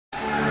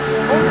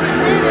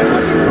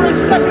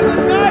second of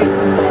the night.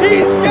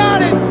 He's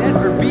got it. Net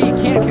or B,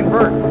 can't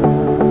convert.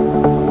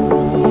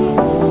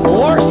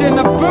 Larson,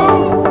 the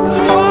boot,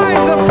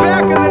 finds the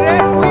back of the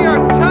net. We are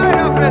tied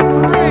up at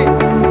 3.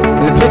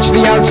 And the pitch to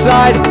the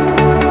outside.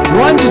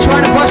 Runs and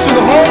trying to bust through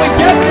the hole. He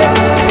gets it.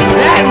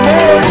 That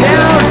mower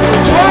down.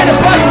 Trying to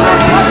bust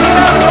through.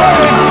 Touchdown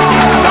Norton.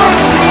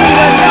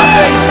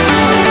 13-0.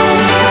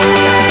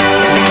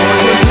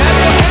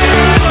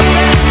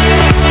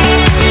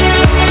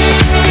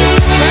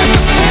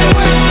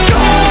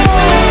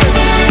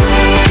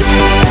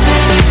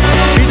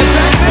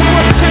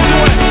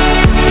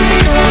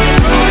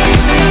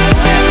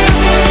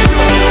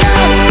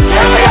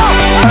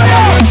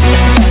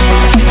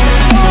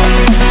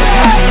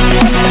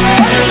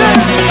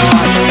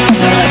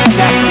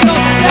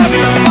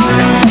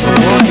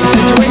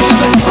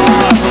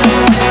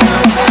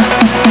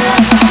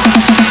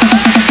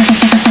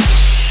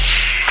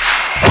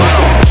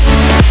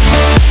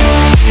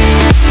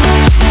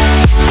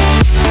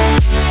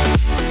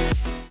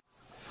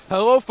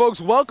 Hello, folks.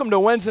 Welcome to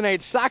Wednesday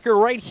Night Soccer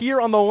right here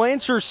on the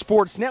Lancers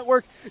Sports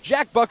Network.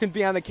 Jack Buchan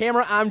behind the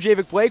camera. I'm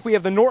Javik Blake. We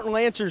have the Norton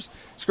Lancers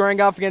squaring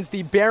off against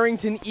the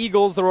Barrington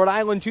Eagles, the Rhode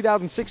Island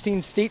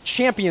 2016 state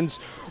champions,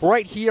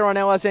 right here on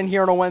LSN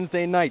here on a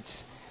Wednesday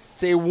night.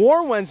 It's a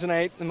warm Wednesday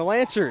night, and the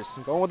Lancers,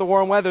 going with the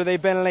warm weather,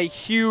 they've been in a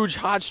huge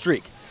hot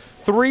streak.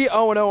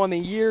 3-0-0 on the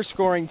year,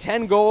 scoring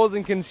 10 goals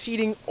and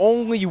conceding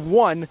only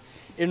 1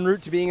 en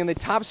route to being in the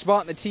top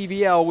spot in the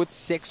TVL with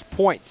 6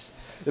 points.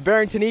 The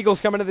Barrington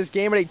Eagles come into this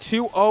game at a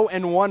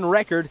 2-0-1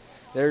 record.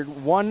 They're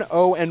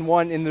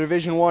 1-0-1 in the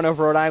Division I of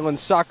Rhode Island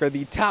Soccer,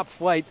 the top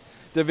flight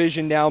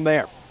division down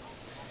there.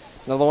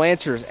 Now the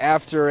Lancers,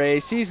 after a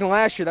season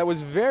last year that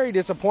was very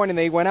disappointing,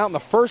 they went out in the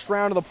first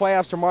round of the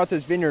playoffs to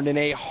Martha's Vineyard in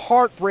a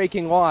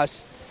heartbreaking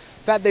loss.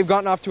 In fact, they've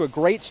gotten off to a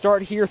great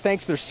start here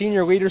thanks to their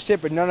senior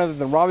leadership, but none other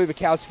than Robbie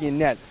Bukowski in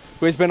net,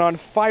 who has been on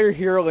fire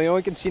here,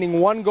 only conceding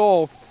 1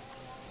 goal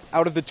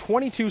out of the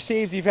 22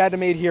 saves you've had to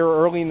make here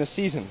early in the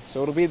season.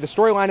 So it'll be the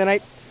storyline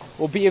tonight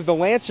will be if the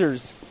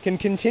Lancers can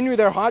continue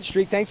their hot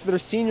streak thanks to their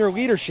senior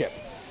leadership.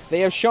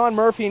 They have Sean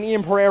Murphy and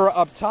Ian Pereira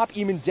up top,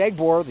 Eamon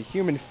Degbor, the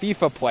human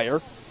FIFA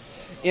player,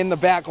 in the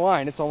back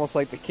line. It's almost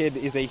like the kid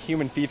is a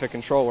human FIFA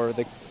controller.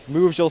 The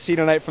moves you'll see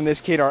tonight from this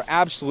kid are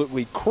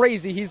absolutely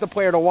crazy. He's the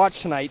player to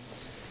watch tonight,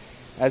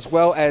 as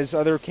well as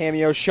other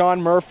cameos.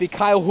 Sean Murphy,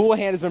 Kyle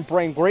Houlihan has been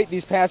playing great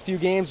these past few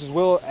games, as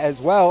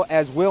well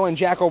as Will and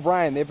Jack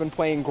O'Brien. They've been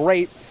playing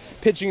great,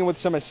 pitching in with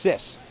some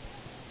assists.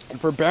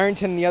 And for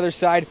Barrington on the other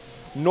side,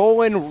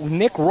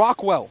 Nick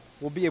Rockwell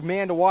will be a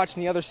man to watch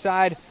on the other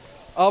side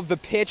of the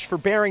pitch for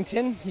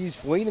Barrington.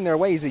 He's leading their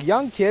way. He's a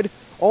young kid,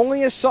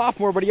 only a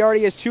sophomore, but he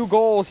already has 2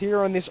 goals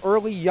here in this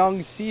early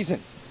young season.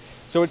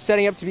 So it's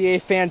setting up to be a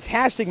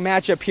fantastic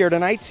matchup here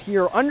tonight,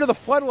 here under the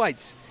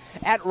floodlights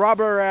at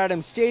Robert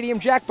Adams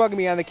Stadium. Jack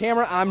Buchan on the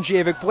camera. I'm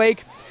Javik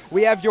Blake.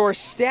 We have your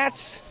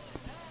stats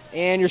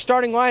and your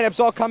starting lineups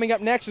all coming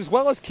up next, as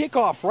well as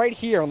kickoff right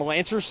here on the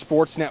Lancers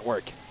Sports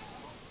Network.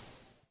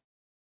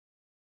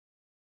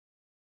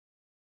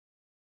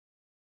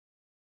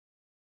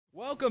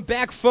 Welcome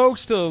back,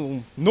 folks,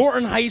 to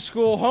Norton High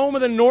School, home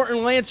of the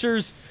Norton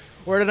Lancers,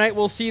 where tonight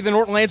we'll see the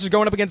Norton Lancers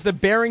going up against the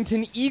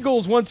Barrington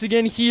Eagles once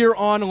again here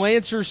on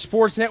Lancers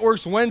Sports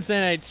Network's Wednesday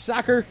Night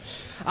Soccer.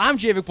 I'm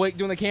Javik Blake.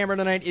 Doing the camera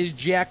tonight is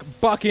Jack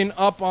Buchan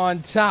up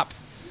on top.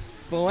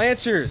 The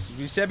Lancers,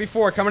 we said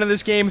before, coming to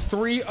this game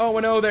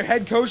 3-0-0. They're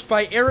head coached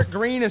by Eric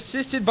Green,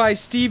 assisted by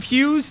Steve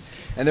Hughes,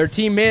 and their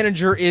team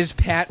manager is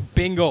Pat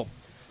Bingle.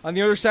 On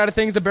the other side of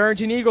things, the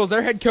Barrington Eagles,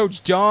 their head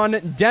coach Don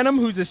Denham,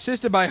 who's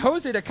assisted by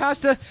Jose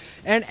DaCosta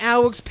and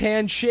Alex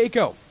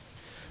Pancheco.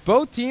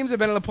 Both teams have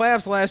been in the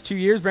playoffs the last 2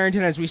 years.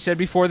 Barrington, as we said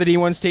before, the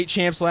D1 state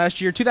champs last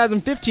year.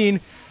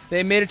 2015,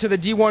 they made it to the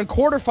D1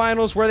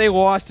 quarterfinals where they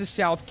lost to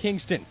South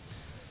Kingston.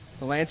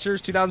 The Lancers,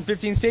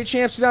 2015 state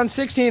champs.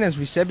 2016, as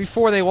we said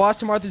before, they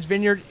lost to Martha's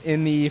Vineyard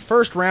in the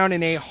first round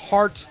in a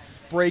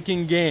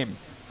heartbreaking game.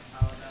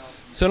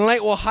 So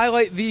tonight we'll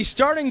highlight the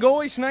starting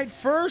goalies tonight.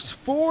 First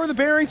for the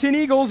Barrington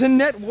Eagles, in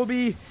net will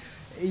be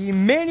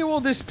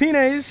Emmanuel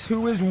Despines,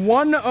 who is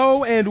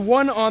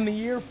 1-0-1 on the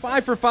year,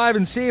 5 for 5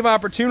 in save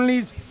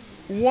opportunities,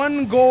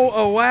 1 goal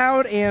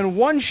allowed, and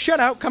 1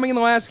 shutout coming in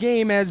the last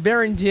game as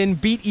Barrington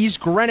beat East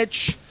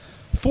Greenwich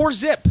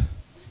 4-0.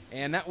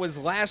 And that was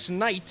last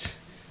night,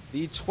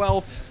 the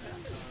 12th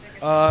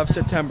of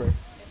September.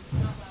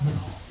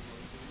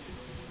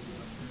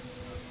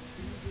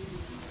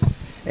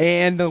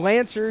 And the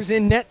Lancers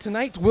in net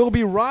tonight will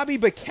be Robbie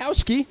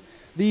Bukowski,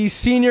 the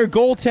senior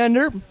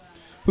goaltender,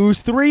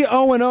 who's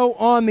 3-0-0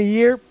 on the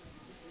year,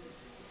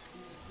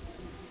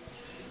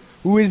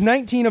 who is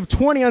 19 of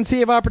 20 on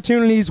save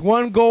opportunities,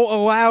 1 goal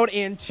allowed,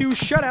 and 2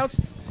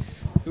 shutouts,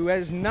 who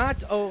has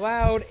not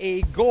allowed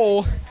a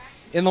goal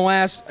in the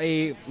last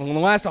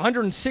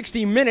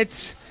 160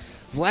 minutes.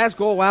 His last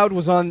goal allowed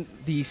was on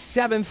the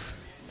 7th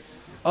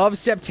of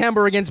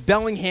September against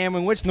Bellingham,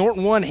 in which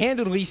Norton won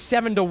handily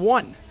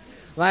 7-1.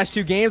 Last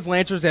 2 games,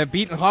 Lancers have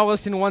beaten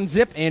Holliston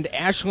 1-0 and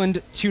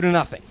Ashland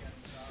 2-0.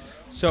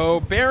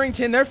 So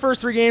Barrington, their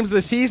first 3 games of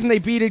the season, they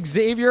beat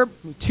Xavier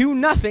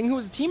 2-0, who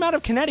was a team out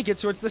of Connecticut.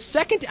 So it's the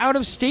second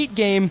out-of-state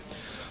game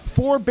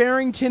for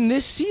Barrington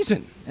this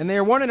season. And they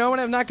are 1-0 and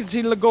have not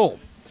conceded a goal.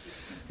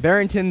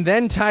 Barrington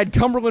then tied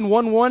Cumberland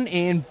 1-1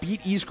 and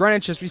beat East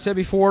Greenwich, as we said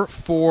before,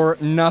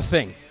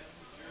 4-0.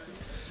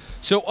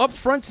 So up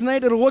front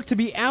tonight, it'll look to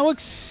be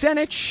Alex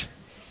Senich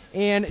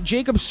and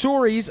Jacob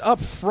Soares up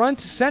front.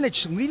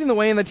 Senich leading the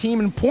way in the team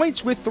in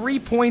points with 3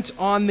 points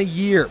on the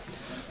year.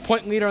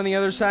 Point leader on the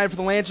other side for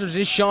the Lancers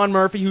is Sean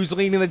Murphy, who's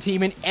leading the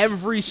team in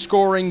every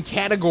scoring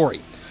category.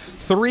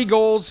 3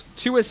 goals,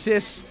 2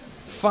 assists,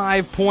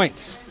 5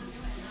 points.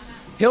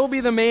 He'll be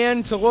the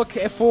man to look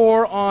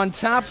for on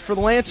top for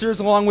the Lancers,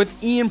 along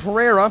with Ian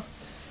Pereira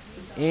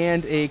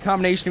and a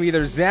combination of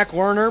either Zach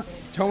Lerner,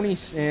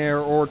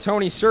 or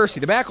Tony Searcy.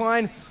 The back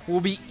line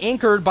will be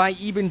anchored by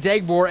Eben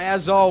Degbor,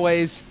 as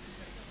always,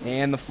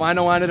 and the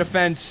final line of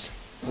defense,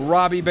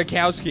 Robbie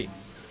Bukowski.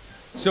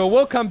 So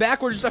we'll come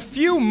back. We're just a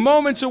few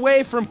moments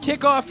away from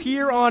kickoff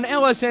here on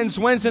LSN's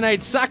Wednesday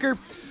Night Soccer.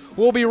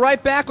 We'll be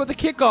right back with the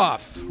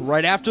kickoff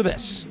right after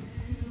this.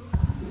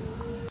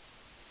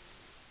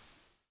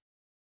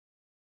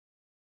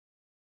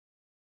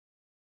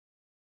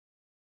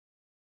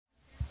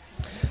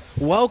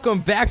 Welcome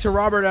back to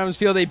Robert Adams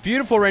Field. A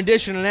beautiful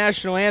rendition of the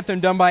national anthem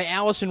done by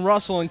Allison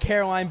Russell and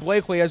Caroline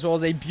Blakely, as well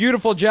as a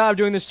beautiful job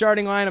doing the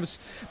starting lineups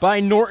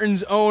by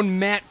Norton's own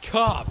Matt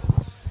Cobb.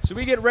 So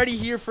we get ready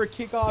here for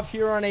kickoff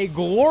here on a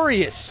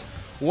glorious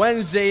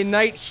Wednesday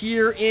night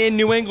here in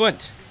New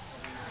England.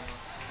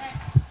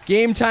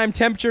 Game time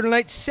temperature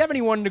tonight,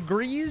 71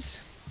 degrees,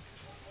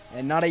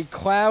 and not a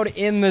cloud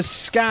in the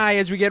sky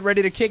as we get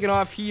ready to kick it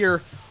off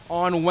here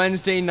on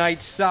Wednesday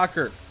Night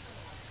Soccer.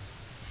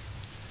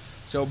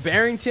 So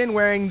Barrington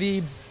wearing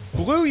the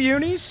blue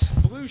unis,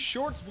 blue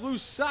shorts, blue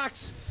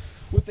socks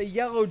with the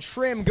yellow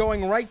trim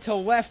going right to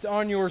left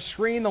on your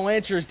screen. The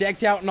Lancers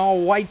decked out in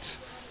all white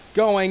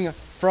going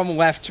from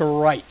left to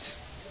right.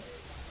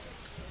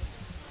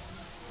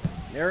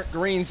 Eric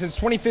Green, since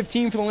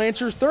 2015 for the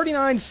Lancers,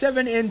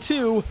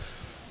 39-7-2,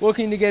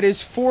 looking to get his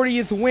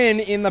 40th win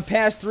in the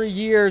past 3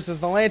 years as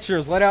the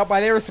Lancers led out by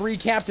their 3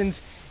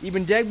 captains,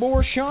 Eben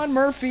Degbor, Sean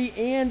Murphy,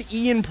 and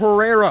Ian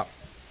Pereira.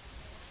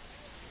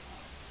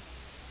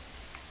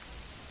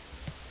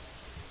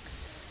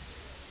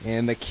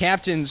 And the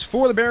captains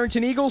for the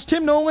Barrington Eagles,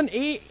 Tim Nolan,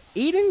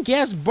 Aiden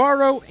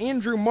Gasbaro,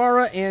 Andrew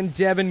Mara, and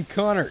Devin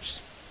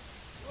Connors.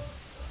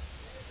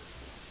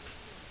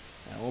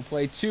 Now we'll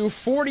play 2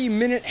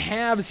 40-minute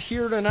halves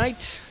here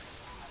tonight.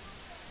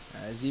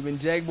 As Eben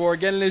Degbor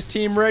getting his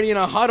team ready in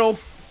a huddle.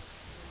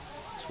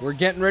 So we're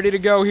getting ready to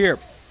go here.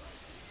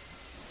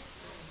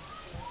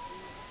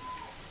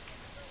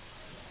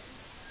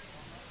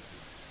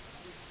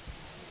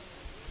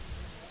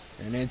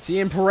 And it's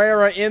Ian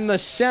Pereira in the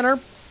center.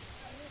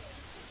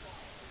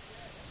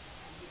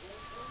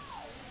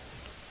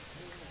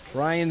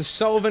 Brian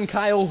Sullivan,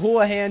 Kyle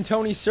Houlihan,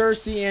 Tony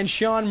Searcy, and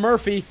Sean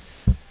Murphy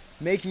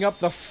making up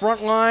the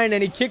front line,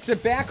 and he kicks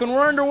it back, and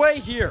we're underway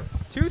here.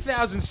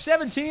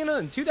 2017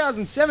 and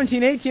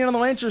 2017-18 on the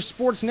Lancers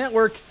Sports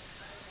Network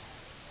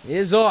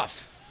is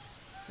off.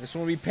 This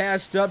one will be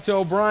passed up to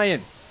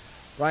O'Brien.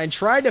 Brian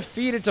tried to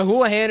feed it to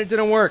Houlihan. It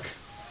didn't work.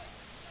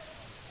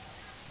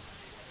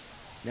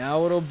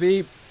 Now it'll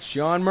be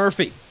Sean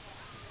Murphy.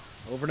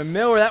 Over to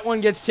Miller. That one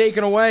gets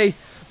taken away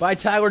by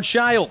Tyler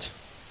Child.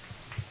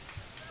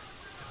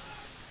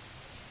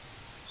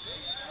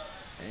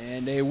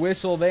 And a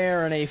whistle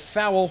there and a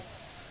foul.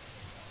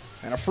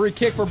 And a free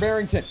kick for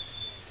Barrington.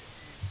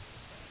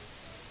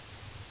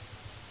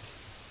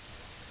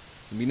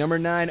 It'll be number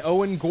 9,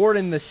 Owen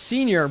Gordon, the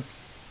senior,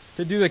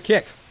 to do the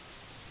kick.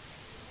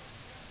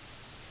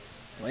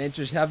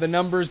 Lancers have the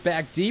numbers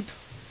back deep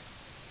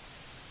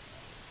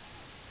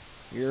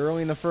here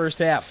early in the first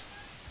half.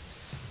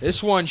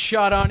 This one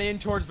shot on in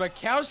towards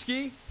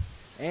Bukowski,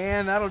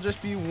 and that'll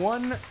just be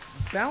one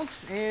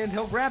bounce, and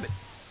he'll grab it.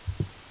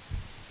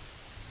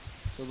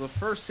 So the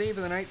first save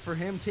of the night for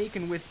him,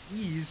 taken with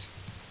ease.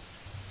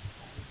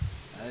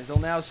 As they'll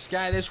now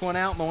sky this one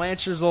out, and the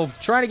Lancers will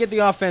try to get the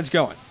offense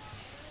going.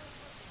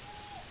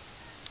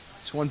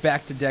 This one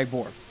back to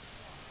Degbor.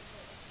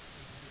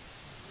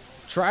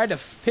 Tried to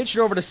pitch it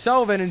over to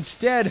Sullivan.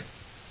 Instead,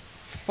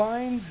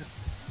 finds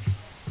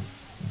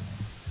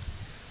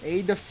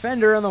a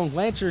defender, and the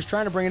Lancers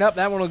trying to bring it up.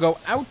 That one will go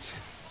out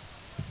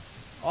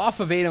off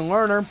of Aiden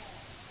Lerner.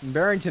 And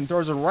Barrington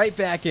throws it right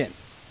back in.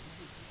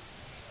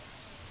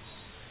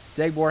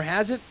 Degbor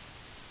has it,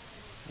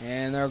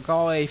 and they'll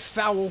call a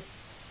foul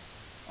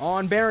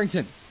on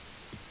Barrington.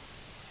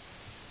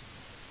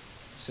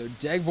 So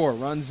Degbor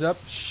runs up,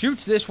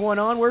 shoots this one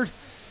onward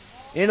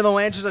into the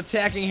Lancers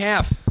attacking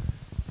half.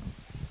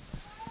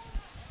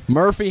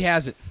 Murphy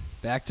has it.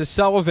 Back to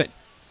Sullivan.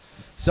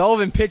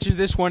 Sullivan pitches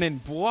this one in,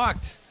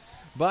 blocked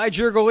by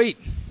Jergolit.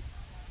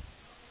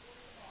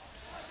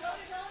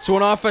 So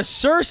one off of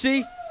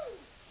Searcy.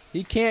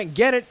 He can't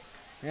get it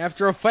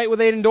after a fight with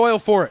Aiden Doyle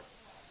for it.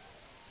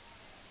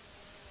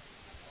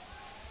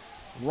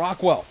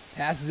 Rockwell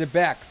passes it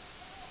back.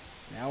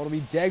 Now it'll be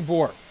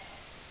Degbor.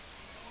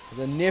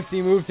 The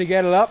nifty move to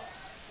get it up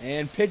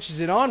and pitches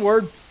it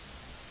onward.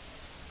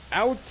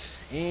 Out,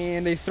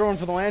 and they throw in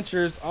for the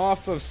Lancers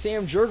off of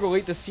Sam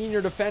Jurgelite, the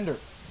senior defender.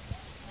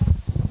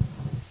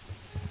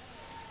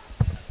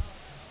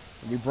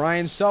 It'll be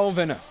Brian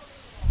Sullivan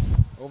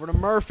over to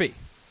Murphy.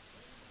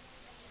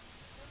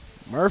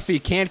 Murphy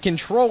can't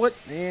control it,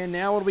 and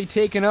now it'll be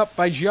taken up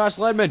by Josh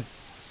Ledman.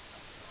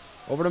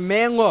 Over to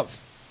Manlove.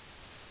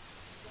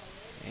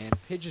 And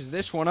pitches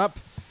this one up.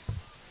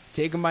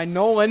 Taken by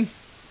Nolan.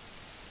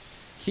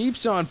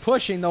 Keeps on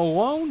pushing. The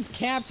lone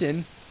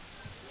captain,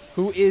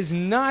 who is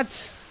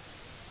not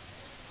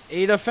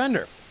a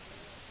defender.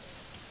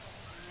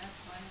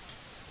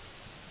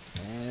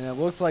 And it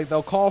looks like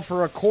they'll call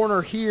for a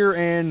corner here,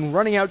 and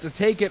running out to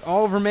take it,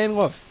 Oliver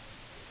Manlove.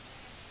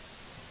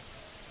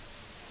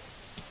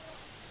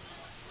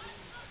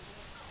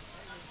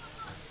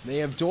 They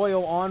have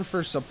Doyle on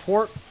for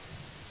support.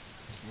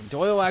 And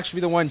Doyle will actually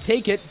be the one to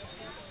take it.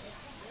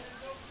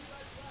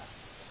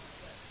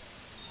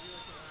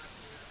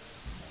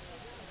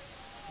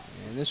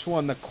 And this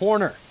one, the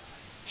corner.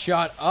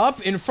 Shot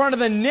up in front of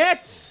the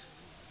net.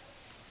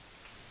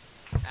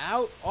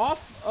 Out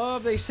off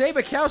of, they say,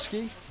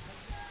 Bukowski.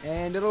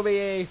 And it'll be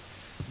a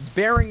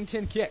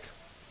Barrington kick.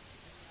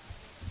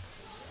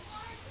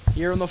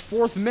 Here in the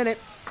 4th minute.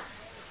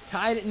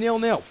 Tied at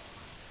 0-0.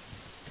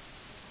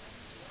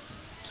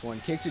 This one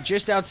kicks it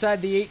just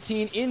outside the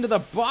 18 into the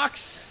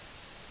box.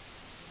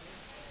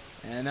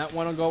 And that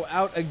one will go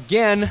out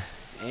again.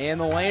 And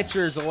the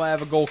Lancers will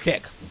have a goal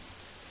kick.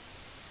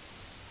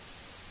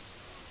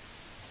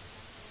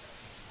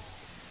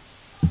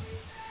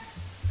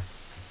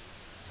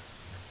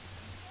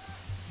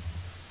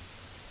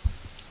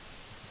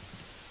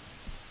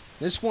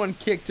 This one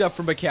kicked up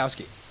from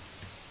Bukowski.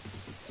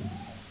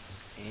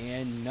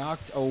 And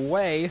knocked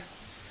away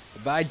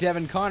by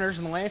Devin Connors,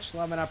 and the Lancers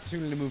will have an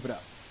opportunity to move it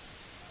up.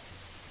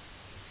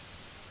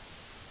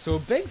 So a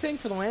big thing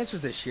for the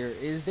Lancers this year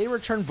is they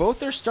returned both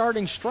their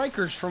starting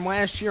strikers from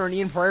last year, in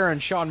Ian Pereira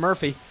and Sean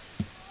Murphy.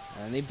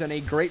 And they've done a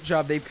great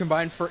job. They've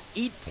combined for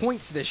 8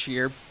 points this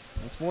year.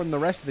 That's more than the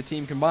rest of the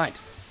team combined.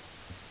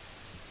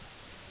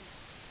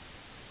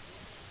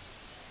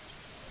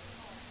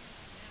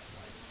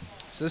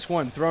 So this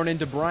one thrown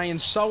into Brian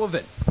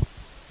Sullivan.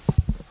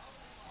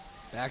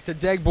 Back to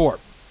Degbor.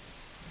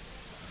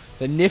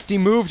 The nifty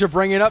move to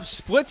bring it up,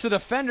 splits the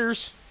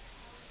defenders,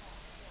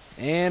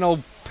 and he'll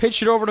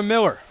pitch it over to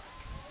Miller.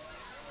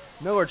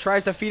 Miller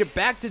tries to feed it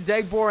back to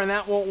Degbor, and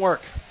that won't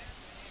work.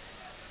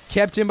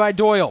 Kept in by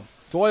Doyle.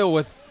 Doyle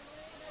with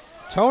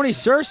Tony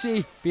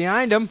Searcy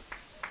behind him,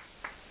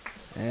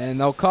 and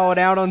they'll call it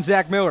out on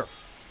Zach Miller.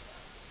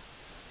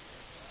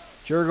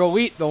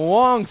 Jurgelite, the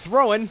long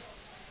throw-in.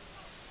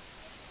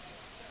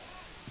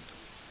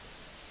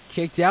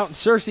 Kicked out, and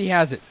Searcy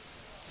has it.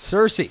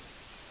 Searcy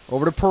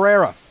over to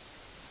Pereira.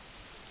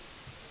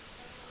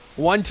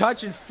 One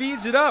touch and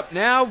feeds it up.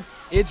 Now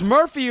it's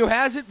Murphy who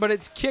has it, but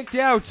it's kicked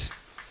out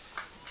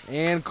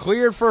and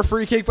cleared for a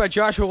free kick by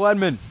Joshua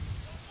Ledman.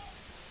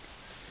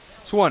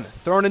 This one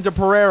thrown into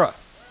Pereira.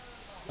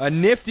 A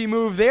nifty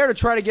move there to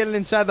try to get it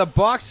inside the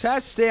box.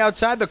 Has to stay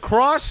outside the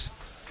cross.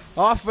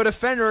 Off of a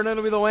defender, and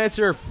it'll be the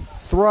Lancer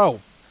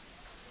throw.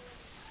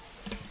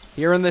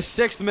 Here in the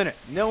 6th minute,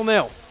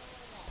 0-0.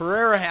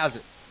 Pereira has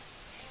it.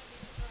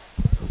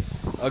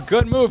 A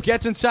good move.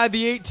 Gets inside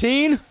the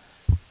 18.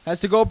 Has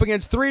to go up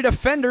against 3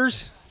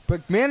 defenders,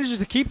 but manages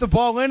to keep the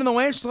ball in, and the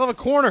Lancers still have a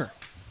corner.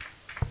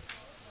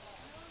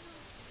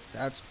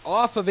 That's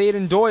off of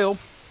Aiden Doyle.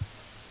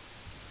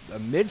 The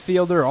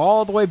midfielder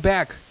all the way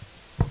back.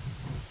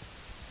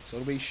 So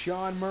it'll be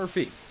Sean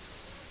Murphy.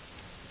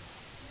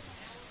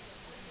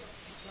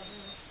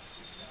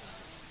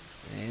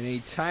 And a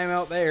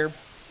timeout there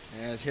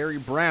as Harry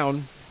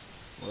Brown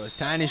was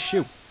tying his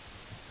shoe.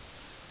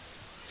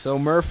 So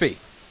Murphy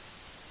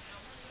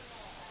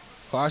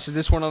crosses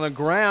this one on the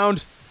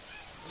ground.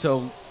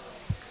 So,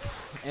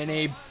 and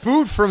a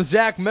boot from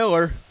Zach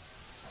Miller,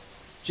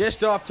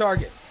 just off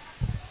target.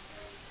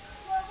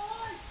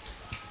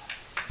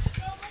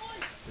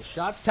 The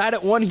shot's tied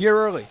at 1 here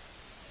early.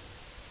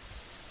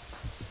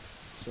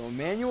 So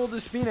Emmanuel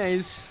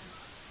Despines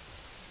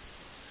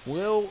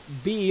will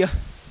be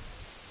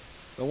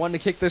the one to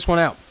kick this one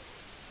out.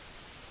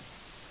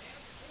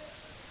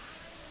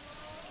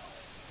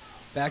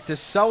 Back to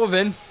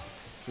Sullivan,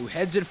 who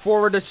heads it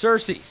forward to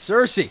Searcy.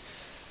 Searcy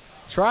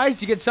tries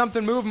to get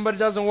something moving, but it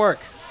doesn't work.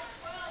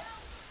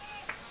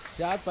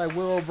 Shot by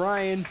Will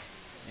O'Brien,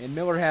 and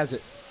Miller has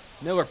it.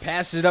 Miller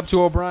passes it up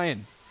to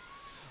O'Brien.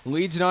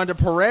 Leads it on to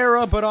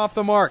Pereira, but off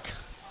the mark.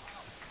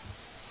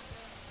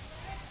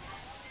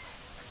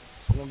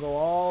 We'll go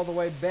all the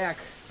way back.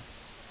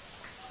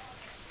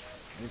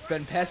 And it's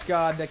Ben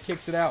Pescod that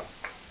kicks it out.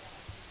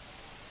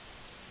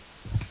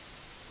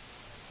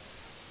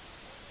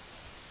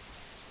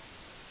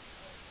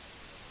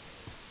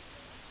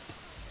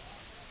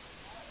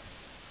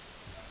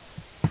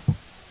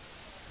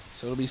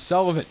 So it'll be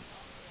Sullivan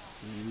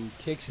who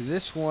kicks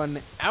this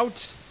one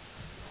out.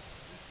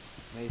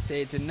 They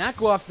say it did not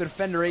go off the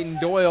defender, Aiden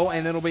Doyle,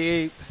 and it'll be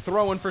a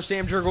throw-in for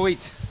Sam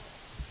Jurgelite.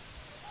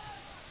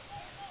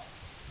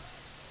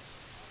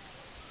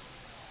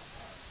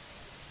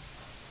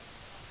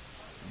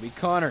 It'll be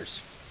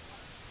Connors.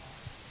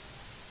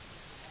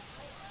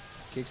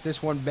 Kicks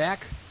this one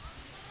back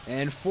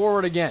and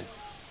forward again.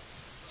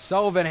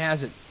 Sullivan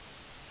has it.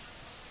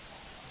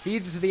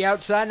 Feeds it to the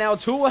outside. Now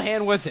it's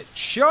Houlihan with it.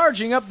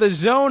 Charging up the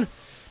zone.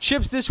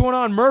 Chips this one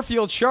on. Murphy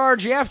will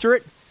charge after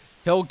it.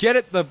 He'll get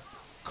it. The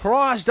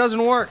cross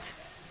doesn't work.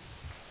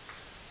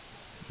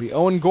 It'll be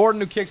Owen Gordon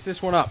who kicks this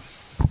one up.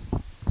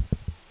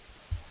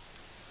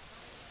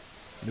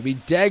 It'll be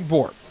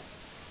Dagbort.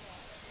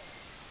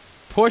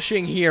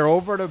 Pushing here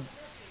over to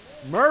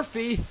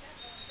Murphy.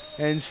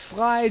 And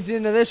slides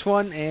into this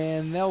one.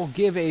 And they'll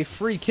give a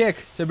free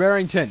kick to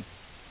Barrington.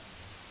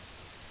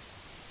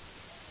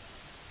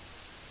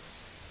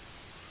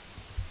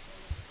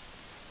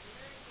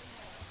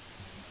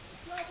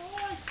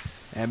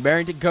 And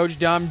Barrington coach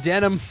Dom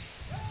Denham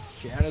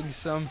shouting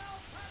some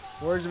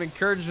words of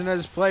encouragement at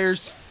his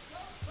players,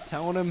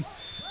 telling them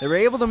they were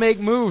able to make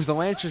moves. The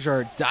Lancers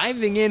are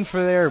diving in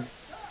for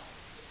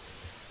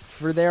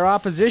their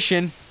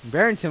opposition.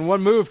 Barrington,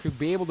 one move, could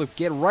be able to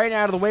get right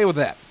out of the way with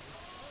that.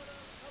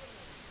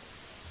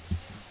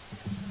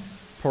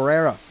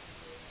 Pereira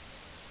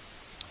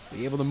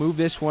be able to move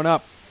this one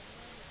up.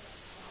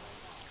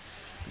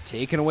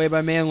 Taken away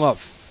by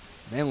Manlove.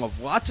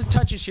 Manlove, lots of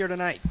touches here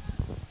tonight.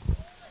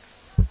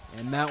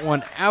 And that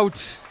one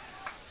out.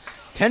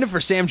 Intended for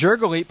Sam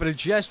Jurgelit, but it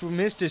just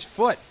missed his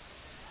foot.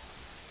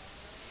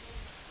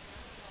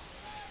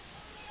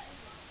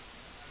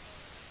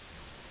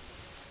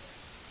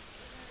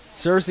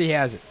 Cersei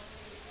has it.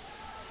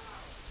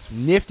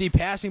 Some nifty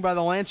passing by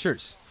the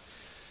Lancers.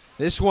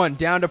 This one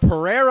down to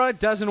Pereira.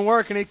 Doesn't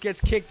work, and it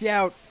gets kicked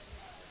out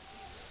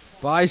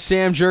by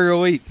Sam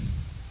Jurgelit.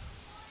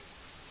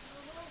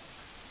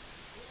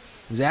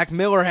 Zach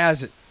Miller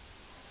has it.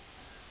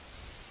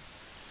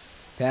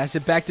 Pass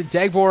it back to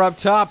Dagbor up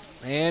top,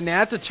 and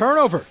that's a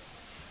turnover.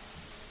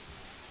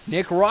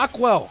 Nick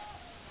Rockwell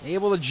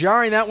able to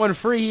jarring that one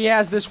free. He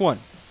has this one.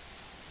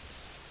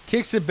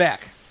 Kicks it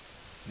back.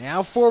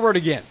 Now forward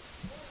again.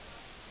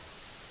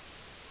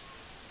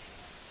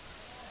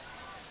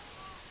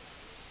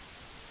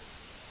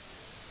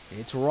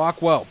 It's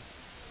Rockwell.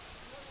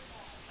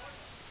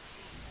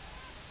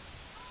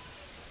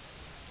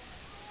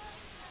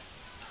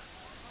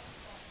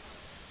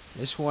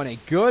 This one a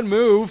good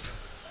move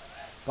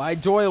by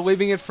Doyle,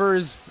 leaving it for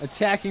his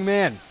attacking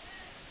man.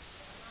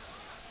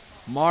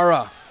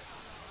 Mara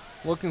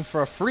looking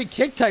for a free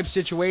kick type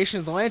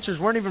situation. The Lancers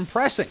weren't even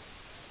pressing.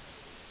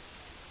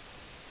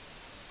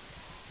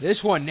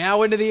 This one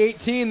now into the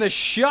 18. The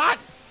shot.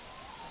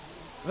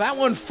 That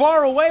one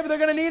far away, but they're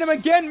going to need him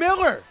again.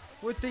 Miller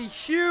with the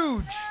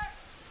huge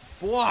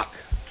block.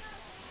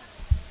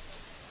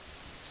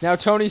 It's now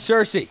Tony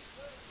Cersei.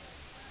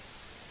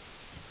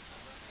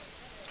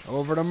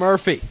 Over to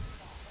Murphy.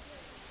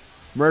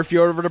 Murphy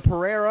over to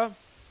Pereira.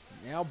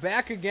 Now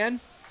back again.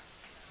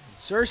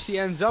 Cersei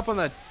ends up on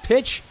the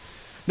pitch.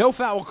 No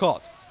foul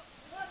called.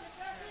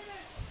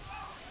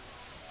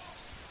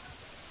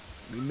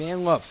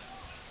 Manlove.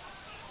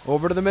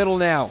 Over to the middle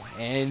now.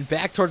 And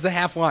back towards the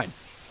half line.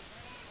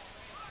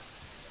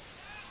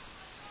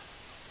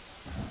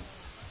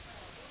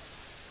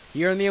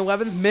 Here in the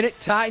 11th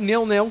minute, tie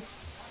 0-0.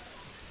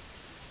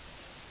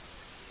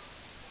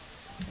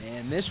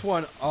 And this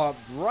one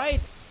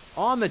right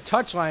on the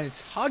touchline.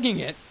 It's hugging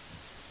it.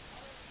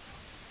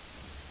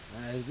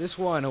 This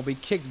one will be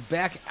kicked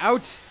back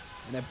out.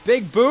 And a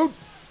big boot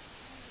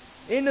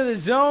into the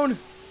zone.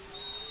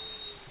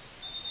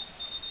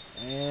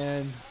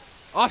 And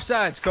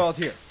offside's called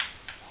here.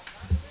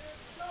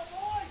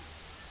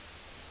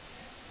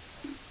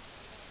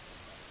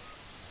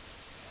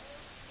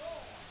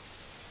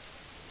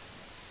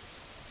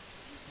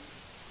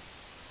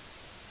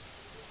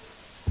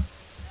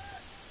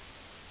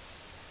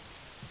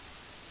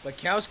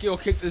 Bukowski will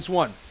kick this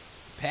one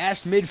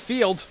past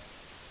midfield.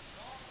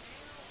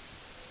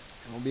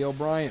 It'll be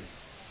O'Brien.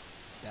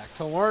 Back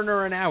to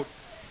Lerner and out.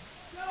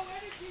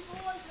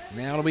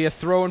 Now it'll be a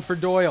throw-in for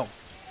Doyle.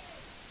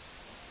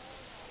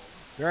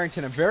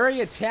 Barrington, a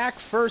very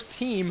attack-first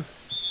team.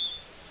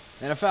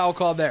 And a foul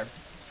called there.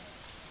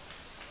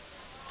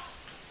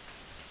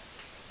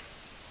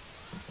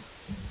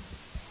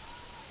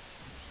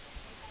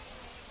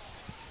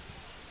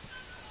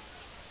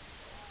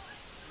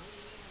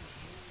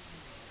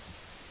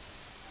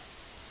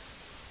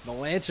 The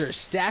Lancers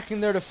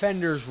stacking their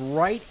defenders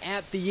right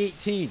at the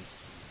 18.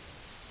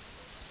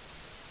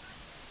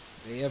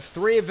 They have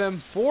 3 of them,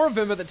 4 of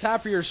them at the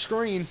top of your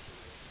screen.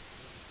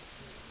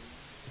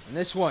 And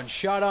this one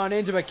shot on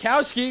into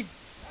Bukowski.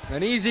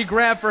 An easy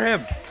grab for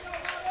him.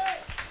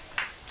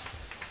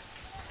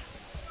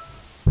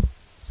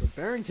 So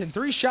Barrington,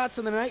 3 shots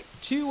in the night.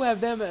 2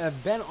 of them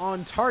have been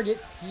on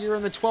target here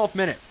in the 12th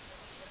minute.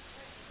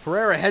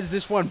 Pereira heads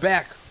this one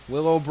back.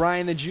 Will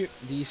O'Brien,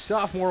 the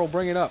sophomore, will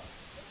bring it up.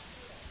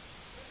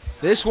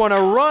 This one,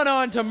 a run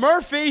on to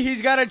Murphy.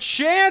 He's got a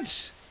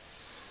chance.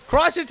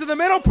 Cross it to the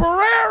middle.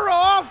 Pereira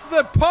off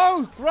the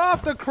post,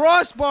 off the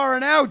crossbar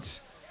and out.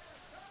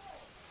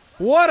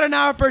 What an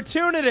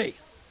opportunity.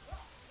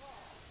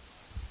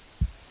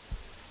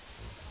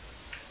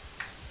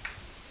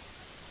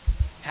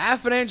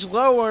 half an inch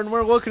lower, and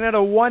we're looking at a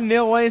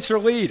 1-0 Lancer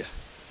lead.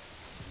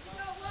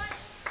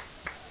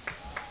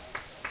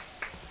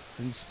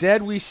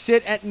 Instead, we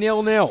sit at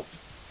 0-0.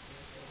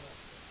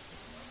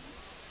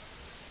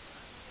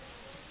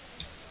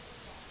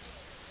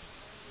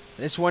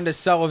 This one to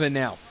Sullivan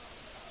now.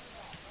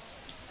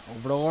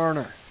 Over to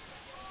Lerner.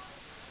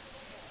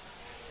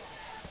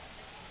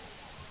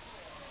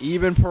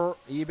 Even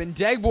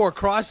Degbor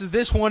crosses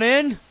this one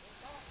in.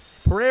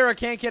 Pereira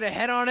can't get a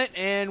head on it,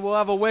 and we'll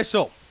have a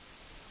whistle.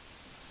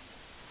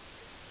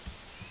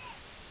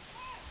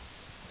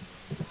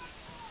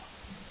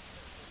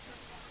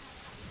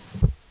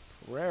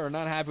 Pereira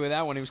not happy with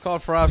that one. He was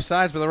called for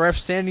offsides, but the ref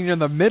standing near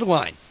the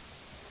midline.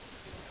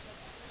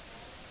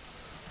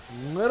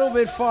 A little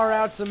bit far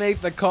out to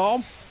make the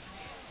call.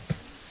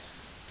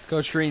 As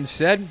Coach Green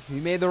said, he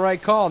made the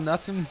right call.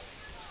 Not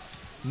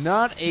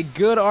a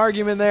good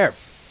argument there.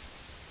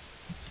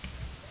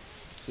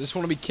 This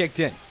one will be kicked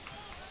in.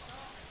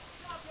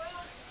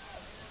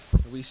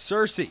 It'll be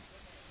Searcy.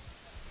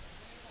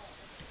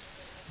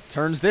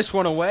 Turns this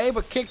one away,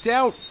 but kicked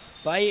out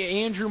by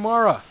Andrew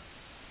Mara.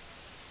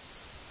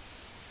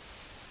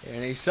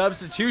 And a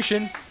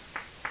substitution,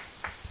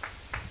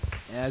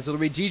 as it'll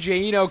be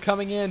DJ Eno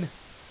coming in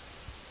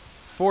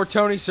for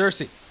Tony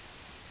Searcy.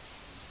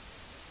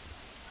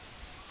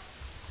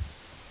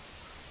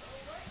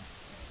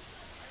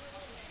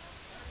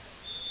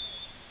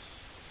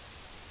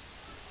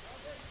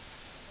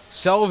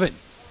 Sullivan,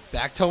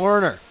 back to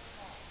Lerner.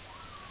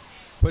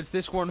 Puts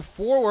this one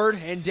forward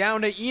and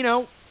down to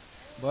Eno,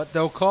 but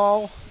they'll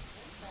call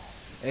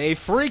a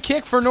free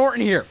kick for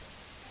Norton here.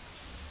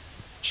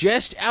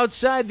 Just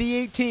outside the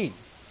 18.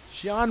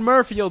 Sean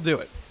Murphy will do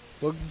it.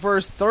 Looking for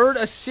his third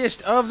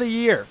assist of the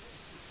year.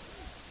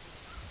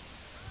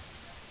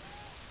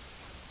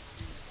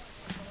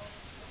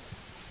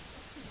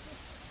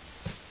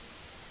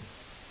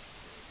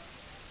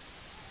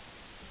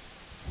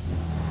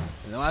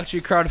 And they'll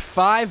actually crowd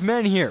 5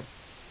 men here.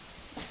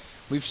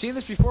 We've seen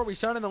this before. We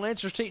saw it in the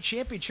Lancer State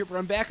Championship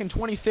run back in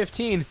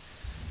 2015.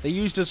 They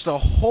used us a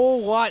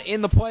whole lot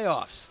in the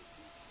playoffs.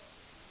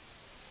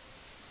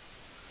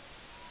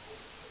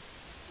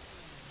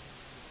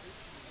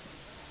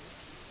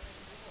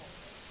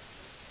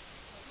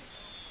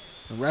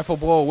 The ref will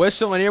blow a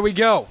whistle, and here we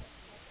go.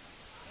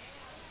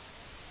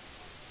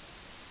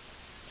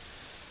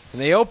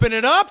 And they open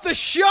it up. The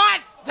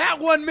shot! That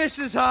one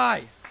misses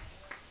high.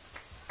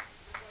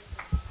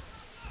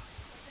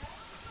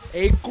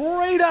 A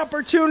great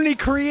opportunity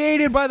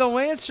created by the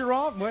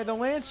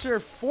Lancer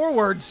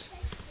forwards.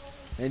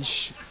 And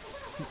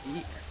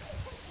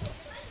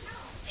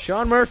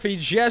Sean Murphy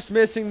just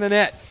missing the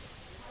net.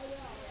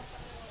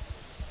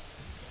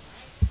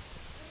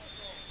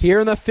 Here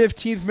in the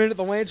 15th minute,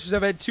 the Lancers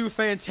have had 2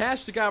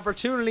 fantastic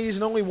opportunities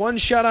and only 1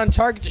 shot on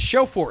target to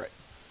show for it.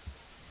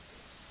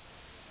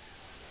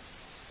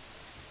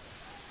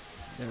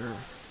 Their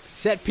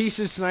set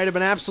pieces tonight have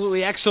been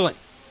absolutely excellent.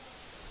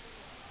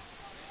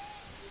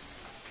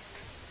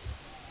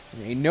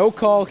 A no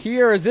call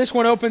here as this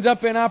one opens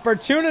up an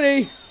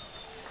opportunity.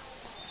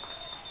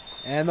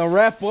 And the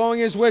ref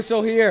blowing his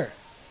whistle here.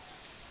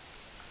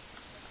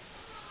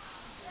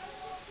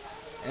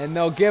 And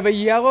they'll give a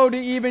yellow to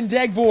Eben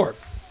Degbor.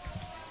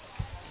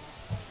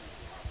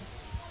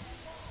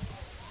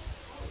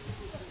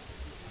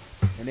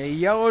 And a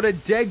yellow to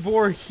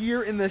Degbor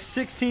here in the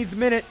 16th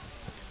minute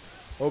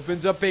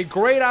opens up a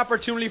great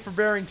opportunity for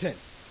Barrington.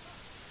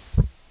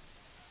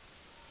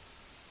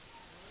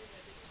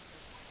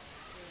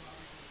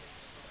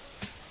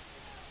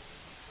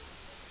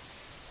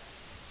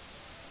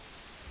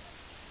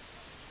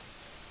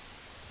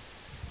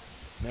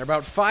 They're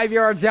about 5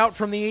 yards out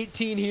from the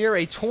 18 here,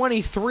 a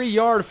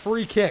 23-yard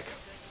free kick.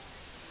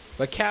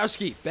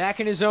 Bukowski back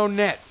in his own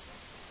net.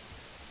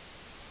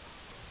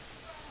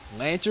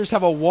 Lancers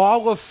have a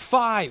wall of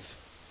 5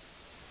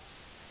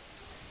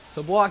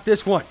 to block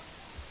this one.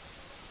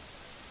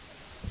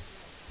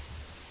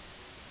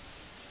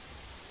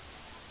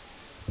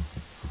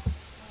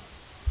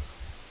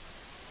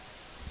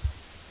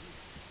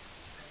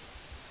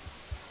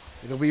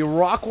 It'll be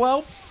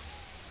Rockwell.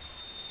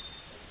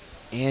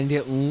 And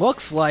it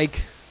looks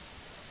like,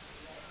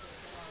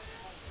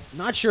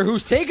 not sure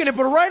who's taking it,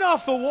 but right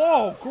off the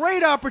wall.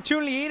 Great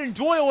opportunity. Aiden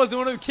Doyle was the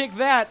one who kicked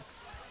that.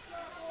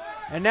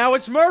 And now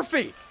it's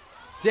Murphy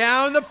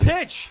down the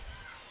pitch.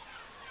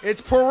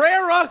 It's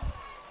Pereira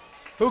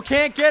who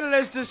can't get it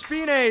as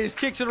Despines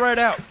kicks it right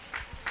out.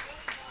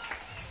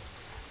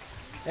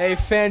 A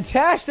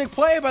fantastic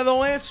play by the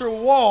Lancer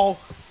wall.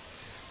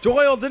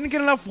 Doyle didn't get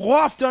enough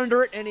loft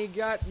under it, and he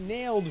got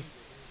nailed.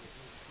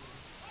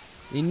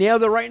 He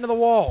nailed it right into the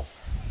wall.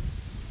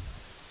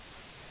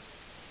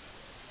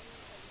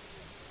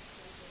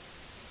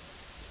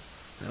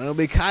 And it'll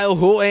be Kyle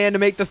Houlihan to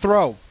make the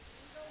throw.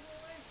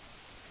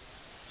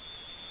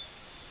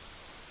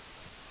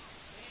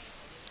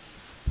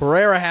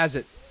 Pereira has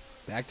it.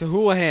 Back to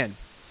Houlihan.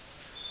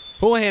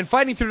 Houlihan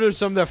fighting through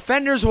some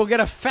defenders will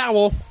get a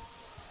foul.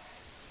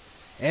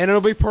 And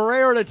it'll be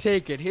Pereira to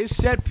take it. His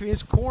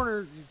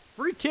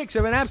free kicks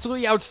have been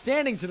absolutely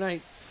outstanding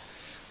tonight.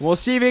 We'll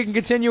see if he can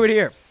continue it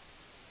here.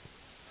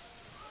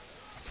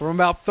 From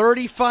about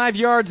 35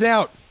 yards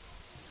out.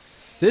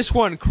 This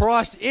one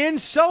crossed in.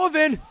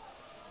 Sullivan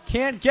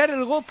can't get it.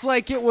 It looks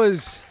like it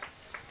was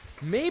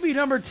maybe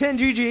number 10,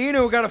 Gigi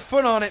Eno, who got a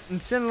foot on it and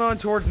sent it on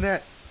towards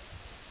net.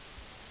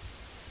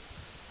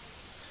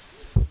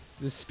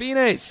 The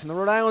Spines and the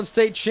Rhode Island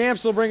State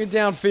champs will bring it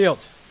downfield.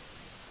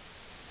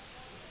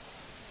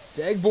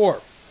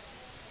 Degbor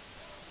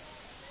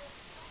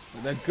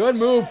with a good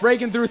move,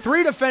 breaking through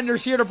 3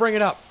 defenders here to bring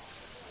it up.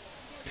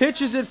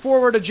 Pitches it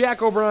forward to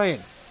Jack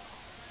O'Brien.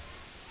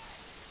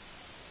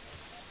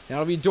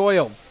 That'll be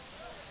Doyle.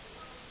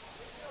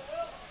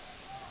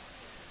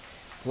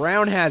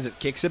 Brown has it,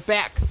 kicks it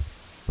back.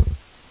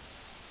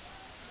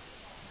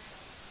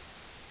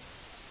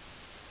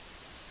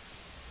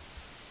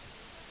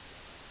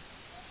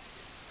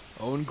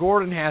 Owen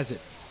Gordon has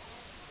it.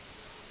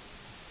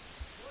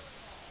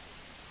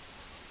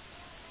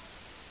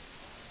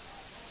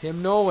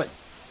 Tim Nolan.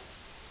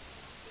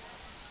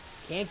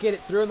 Can't get it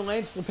through in the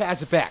lane, so he'll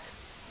pass it back.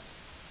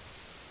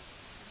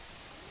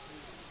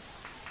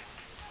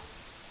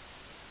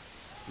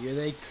 Here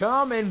they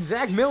come, and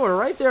Zach Miller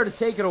right there to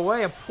take it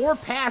away. A poor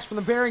pass from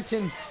the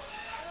Barrington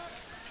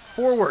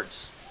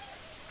forwards.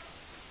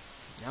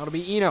 Now it'll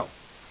be Eno.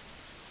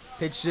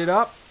 Pitched it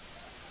up.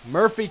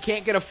 Murphy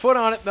can't get a foot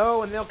on it,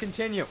 though, and they'll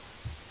continue.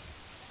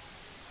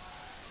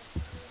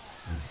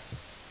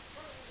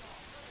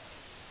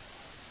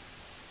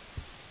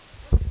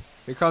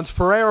 Here comes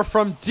Pereira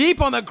from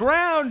deep on the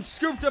ground,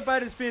 scooped up by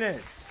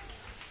Despines.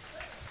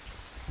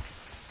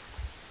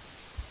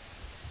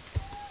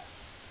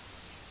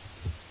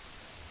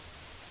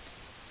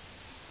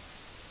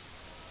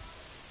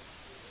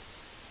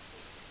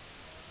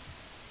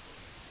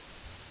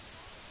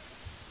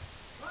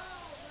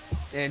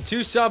 And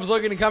 2 subs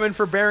looking to come in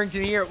for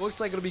Barrington here. It looks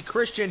like it'll be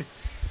Christian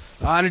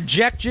on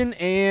ejection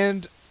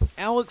and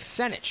Alex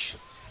Senich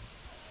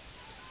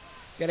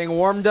getting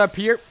warmed up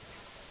here.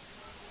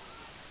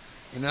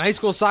 In high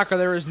school soccer,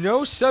 there is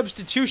no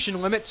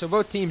substitution limit, so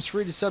both teams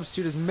free to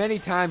substitute as many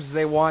times as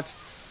they want,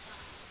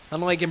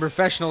 unlike in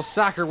professional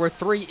soccer where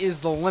 3 is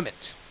the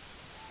limit.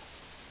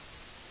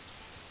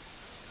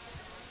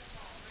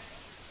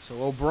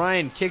 So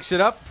O'Brien kicks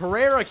it up.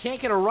 Pereira can't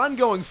get a run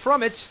going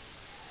from it.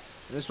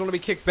 And this one will be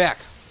kicked back.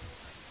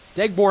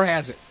 Degbor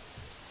has it.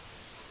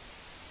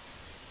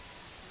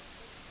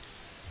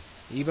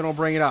 Even will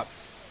bring it up.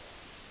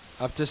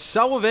 Up to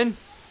Sullivan.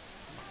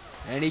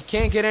 And he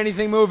can't get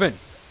anything moving.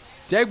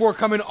 Degbor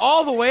coming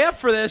all the way up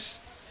for this.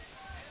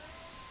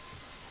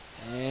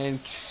 And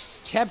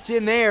kept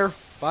in there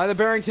by the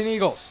Barrington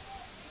Eagles.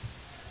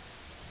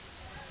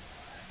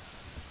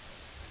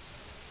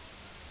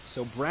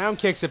 So Brown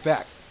kicks it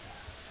back.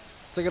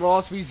 Looks like it'll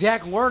also be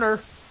Zach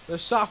Lerner, the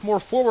sophomore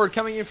forward,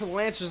 coming in for the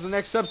Lancers. The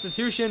next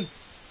substitution.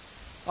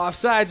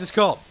 Offsides is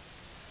called.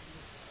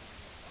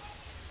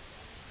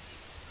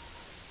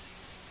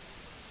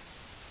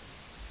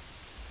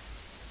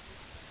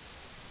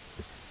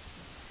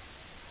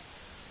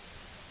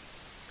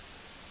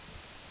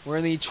 We're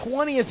in the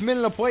 20th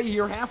minute of play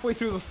here, halfway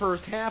through the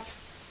first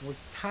half. We're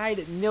tied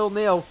at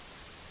 0-0.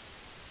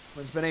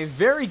 It's been a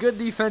very good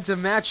defensive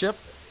matchup.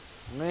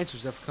 The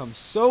Lancers have come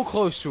so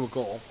close to a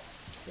goal.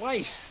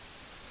 Twice.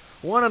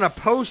 One on a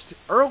post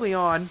early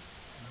on,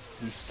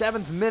 the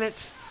 7th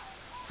minute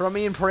from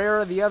Ian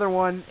Pereira. The other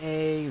one,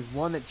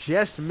 one that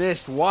just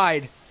missed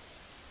wide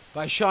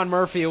by Sean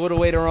Murphy a little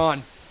later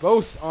on.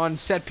 Both on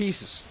set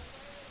pieces.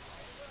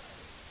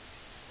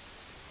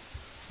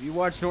 If you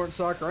watch Norton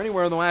soccer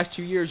anywhere in the last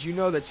 2 years, you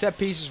know that set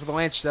pieces for the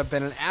Lancers have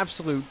been an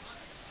absolute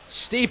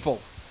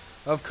staple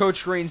of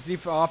Coach Green's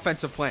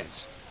offensive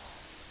plans.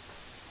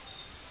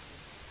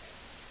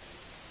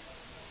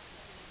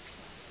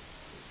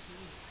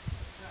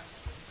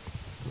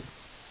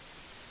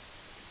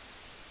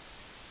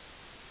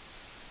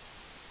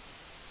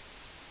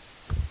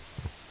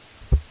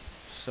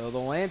 So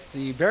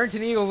the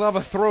Barrington Eagles have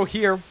a throw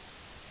here.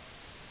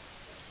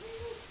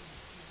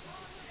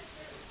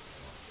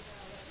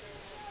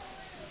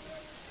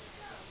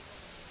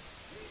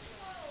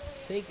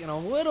 Taking a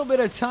little bit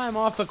of time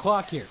off the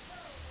clock here.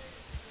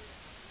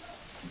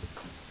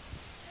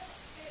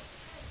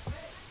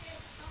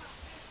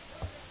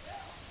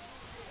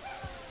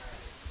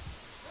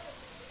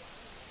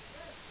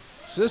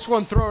 So this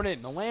one thrown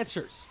in. The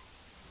Lancers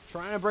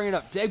trying to bring it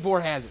up.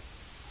 Degbor has it.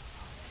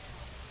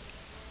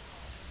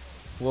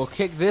 We'll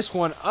kick this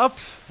one up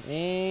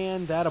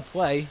and out of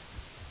play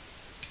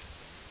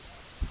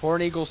for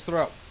an Eagles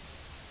throw.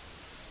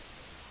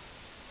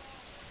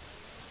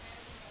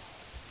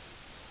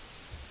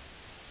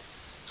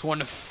 This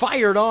one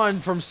fired on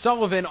from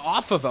Sullivan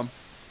off of him.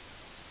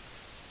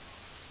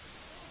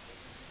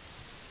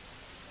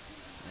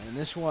 And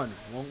this one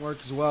won't work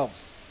as well.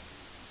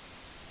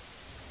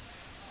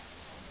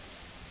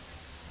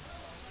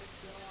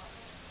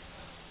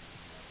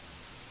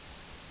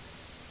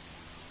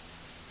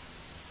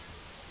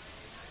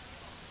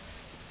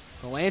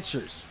 The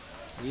Lancers,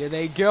 here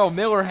they go.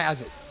 Miller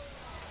has it.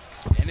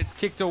 And it's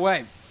kicked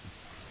away.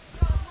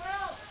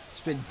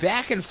 It's been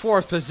back and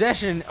forth,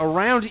 possession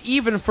around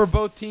even for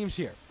both teams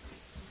here.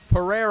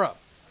 Pereira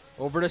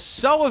over to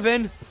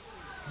Sullivan,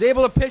 is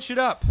able to pitch it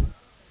up.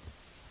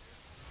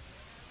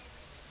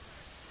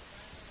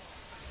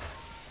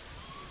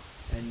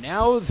 And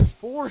now the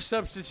 4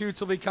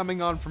 substitutes will be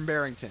coming on from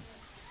Barrington.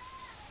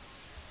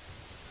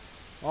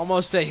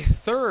 Almost a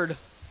third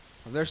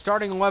of their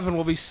starting 11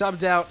 will be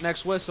subbed out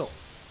next whistle.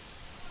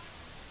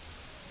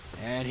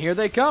 And here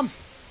they come.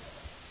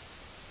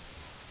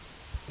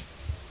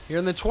 Here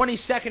in the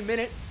 22nd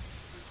minute,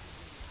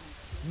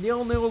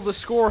 0-0 the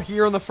score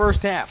here in the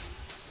first half.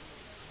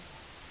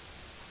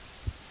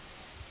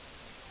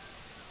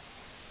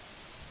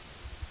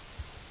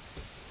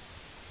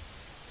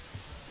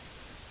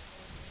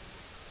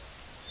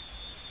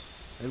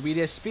 It'll be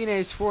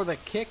Despines for the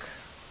kick,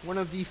 one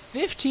of the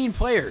 15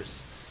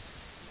 players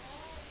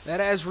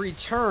that has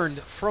returned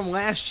from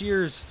last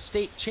year's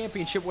state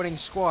championship winning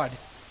squad.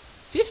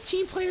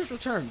 15 players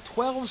returned,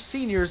 12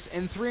 seniors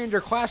and 3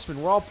 underclassmen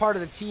were all part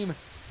of the team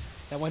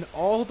that went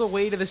all the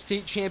way to the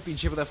state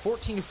championship with a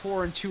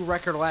 14-4-2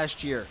 record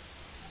last year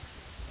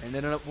and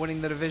ended up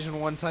winning the Division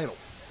I title.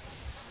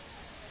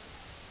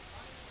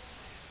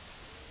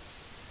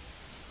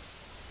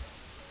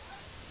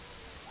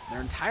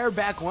 Their entire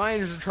back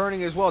line is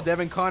returning as well.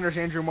 Devin Connors,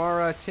 Andrew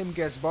Mara, Tim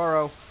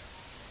Gasbaro,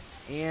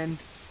 and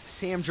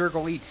Sam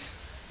Jergolit,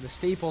 the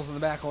staples in the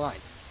back line.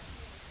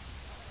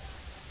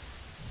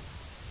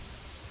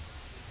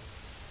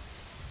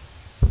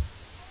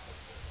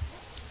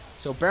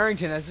 So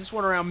Barrington has this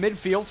one around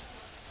midfield.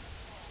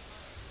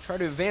 Try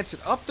to advance it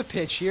up the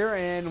pitch here,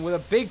 and with a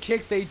big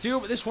kick they do,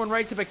 but this one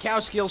right to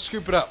Bukowski, he'll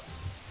scoop it up.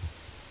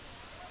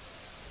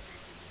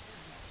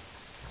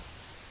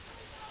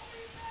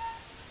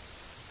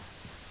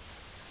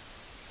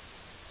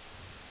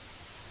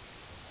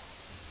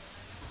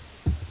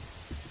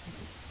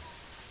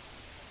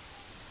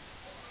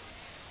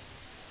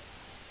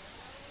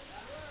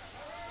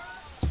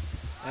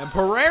 And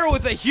Pereira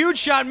with a huge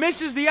shot,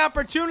 misses the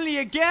opportunity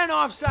again.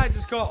 Offsides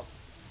is called.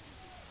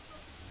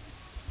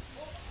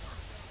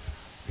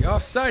 The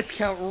offsides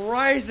count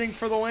rising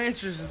for the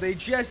Lancers as they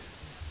just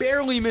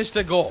barely missed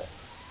a goal.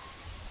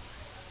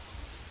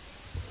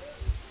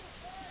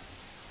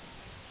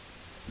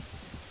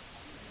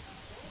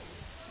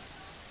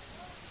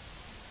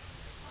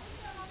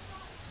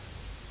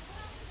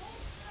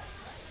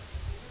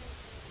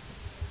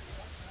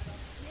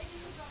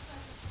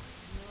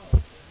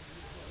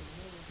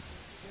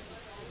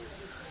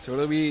 So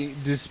it'll be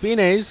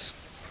Despines,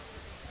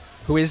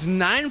 who is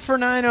 9 for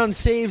 9 on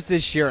saves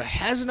this year,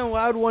 hasn't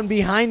allowed one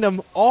behind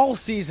him all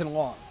season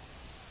long.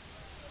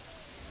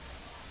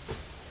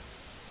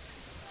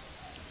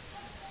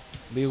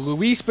 It'll be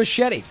Luis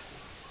Bichetti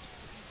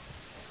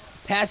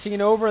passing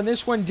it over, and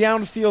this one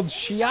downfield.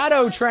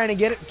 Sciato trying to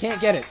get it,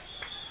 can't get it.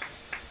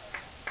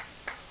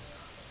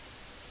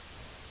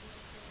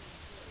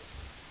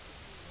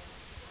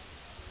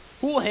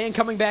 Houlihan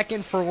coming back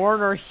in for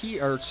Lerner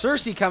here, or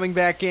Cersei coming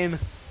back in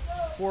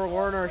for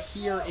Lerner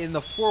here in the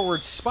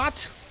forward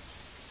spot.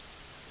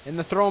 And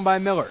the throw in by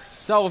Miller.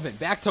 Sullivan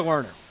back to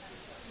Lerner.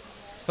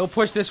 He'll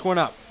push this one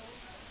up.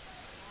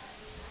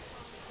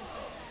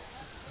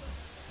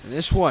 And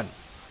this one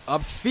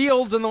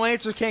upfield, and the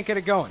Lancers can't get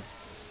it going.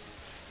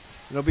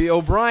 It'll be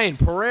O'Brien,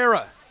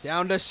 Pereira,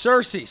 down to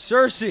Cersei.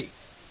 Cersei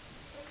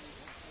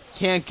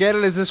can't get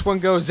it as this one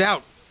goes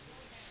out.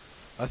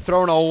 A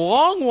throw in a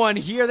long one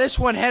here. This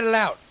one headed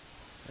out.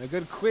 A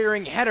good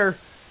clearing header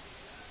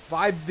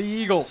by the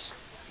Eagles.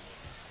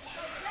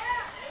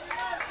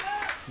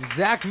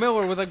 Zach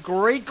Miller with a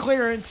great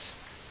clearance.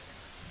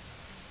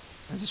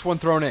 Has this one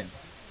thrown in.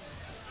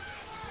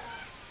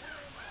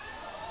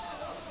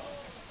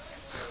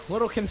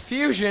 Little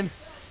confusion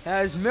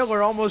as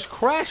Miller almost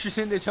crashes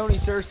into Tony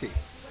Cersei.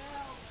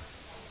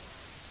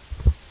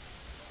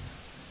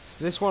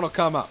 So this one will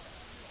come up.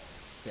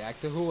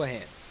 Back to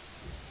Houlihan.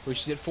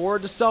 Pushes it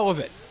forward to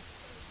Sullivan,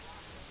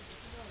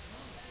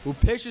 who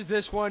pitches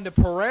this one to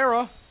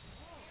Pereira.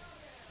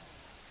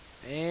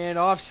 And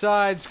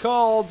offsides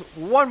called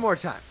one more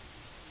time.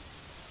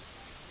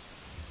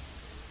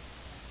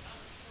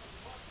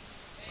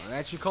 Well, they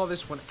actually call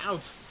this one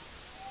out.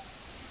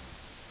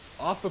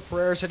 Off of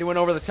Pereira, said he went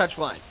over the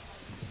touchline.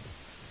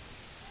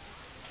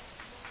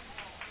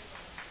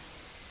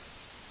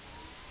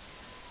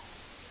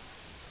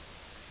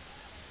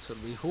 So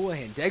it'll be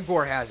Houlihan.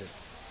 Degbor has it.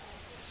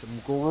 Some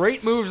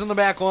great moves on the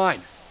back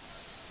line.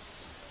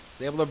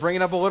 He's able to bring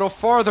it up a little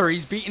farther.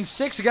 He's beaten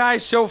 6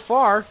 guys so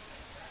far.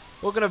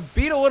 Looking to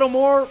beat a little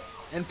more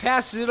and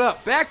passes it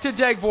up. Back to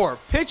Degbor.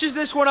 Pitches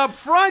this one up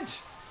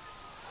front.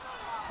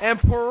 And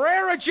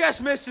Pereira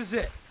just misses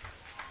it.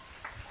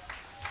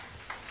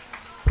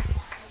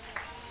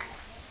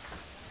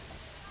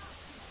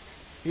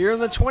 Here in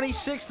the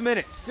 26th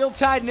minute. Still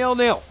tied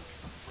 0-0.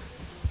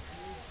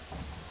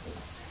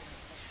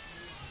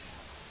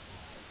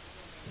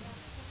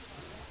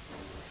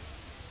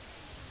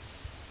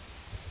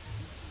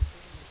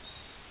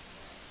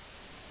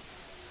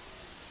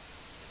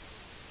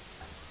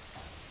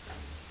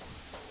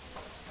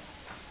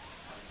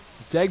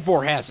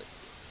 Degbor has it.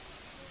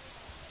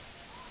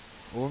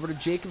 Over to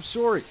Jacob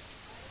Soares.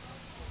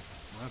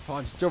 My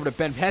apologies. It's over to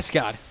Ben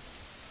Pescott.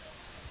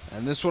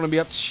 And this one will be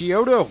up to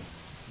Chiodo.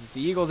 As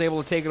the Eagles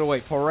able to take it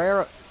away.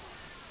 Pereira.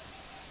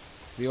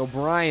 The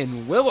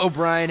O'Brien. Will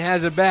O'Brien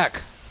has it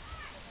back.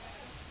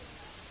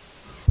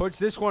 Puts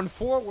this one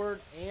forward,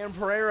 and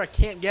Pereira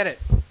can't get it.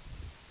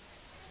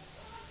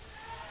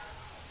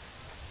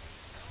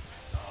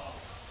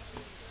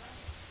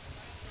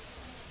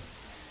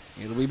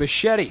 It'll be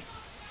Bichetti.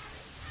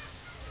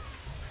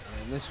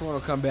 And this one will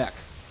come back.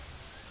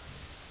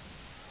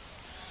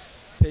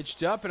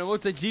 Pitched up, and it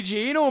looks like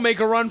DJ Eno will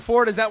make a run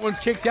for it as that one's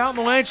kicked out, and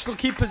the Lancers will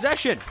keep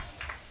possession.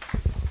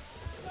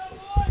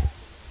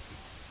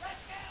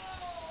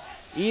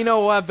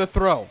 Eno will have the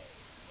throw.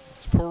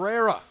 It's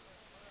Pereira.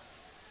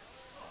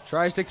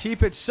 Tries to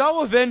keep it.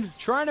 Sullivan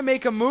trying to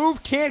make a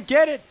move, can't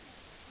get it.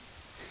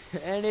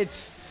 And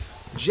it's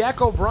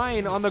Jack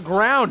O'Brien on the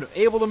ground,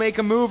 able to make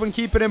a move and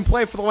keep it in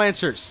play for the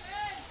Lancers.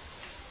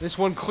 This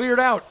one cleared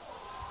out.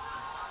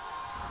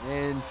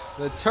 And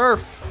the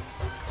turf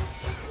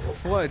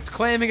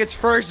claiming its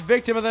first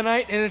victim of the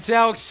night, and it's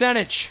Alex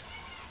Senich.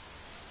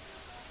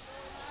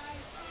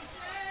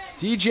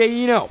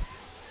 DJ Eno.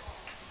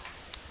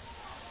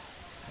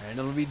 And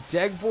it'll be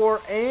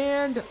Degbor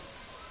and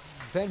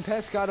Ben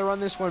Pescott to run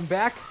this one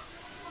back.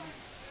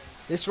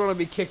 This one will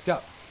be kicked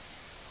up.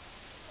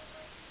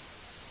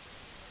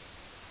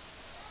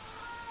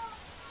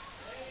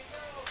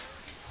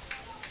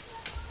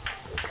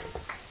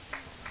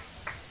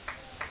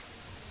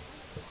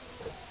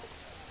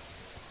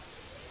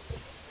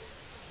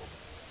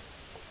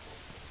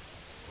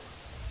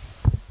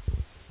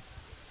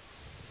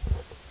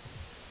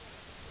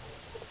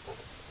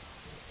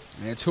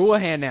 And it's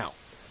Houlihan now.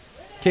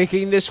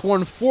 Kicking this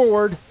one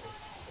forward.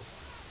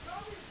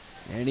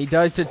 And he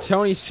does to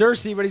Tony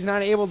Searcy, but he's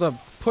not able to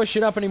push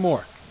it up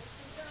anymore.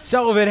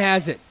 Sullivan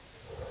has it.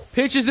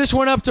 Pitches this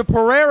one up to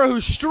Pereira,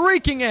 who's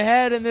streaking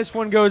ahead, and this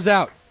one goes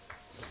out.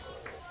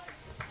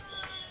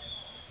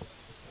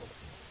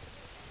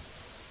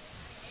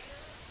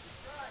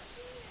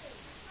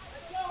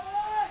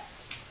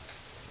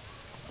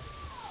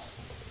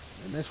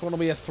 And this one will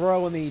be a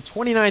throw in the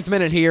 29th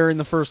minute here in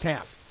the first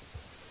half.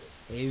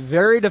 A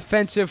very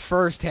defensive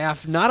first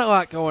half. Not a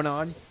lot going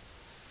on.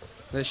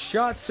 The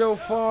shots so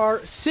far,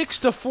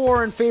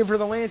 6-4 in favor of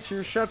the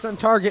Lancers. Shots on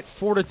target,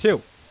 4-2.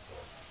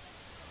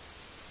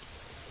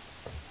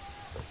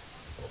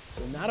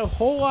 So not a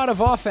whole lot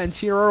of offense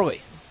here early.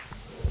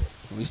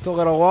 We still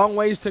got a long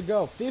ways to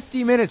go.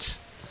 50 minutes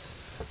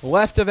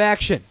left of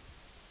action.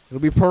 It'll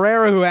be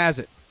Pereira who has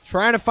it.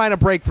 Trying to find a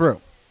breakthrough.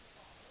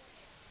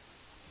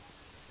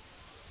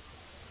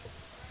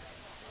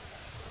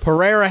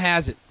 Pereira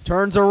has it.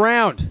 Turns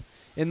around.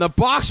 In the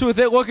box with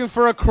it, looking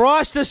for a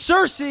cross to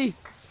Searcy.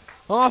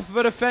 Off of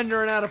a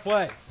defender and out of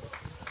play.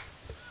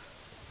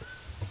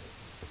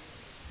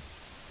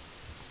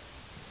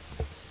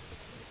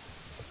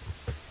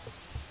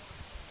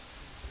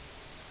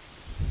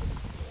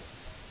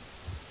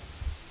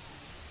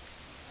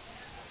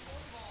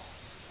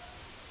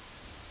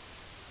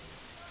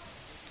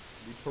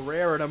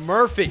 Pereira to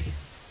Murphy.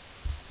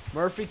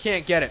 Murphy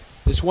can't get it.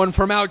 This one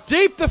from out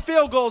deep. The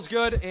field goal's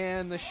good,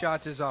 and the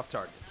shot is off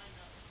target.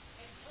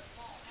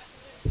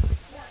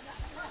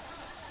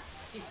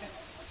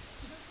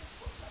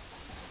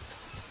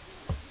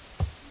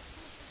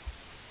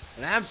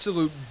 An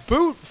absolute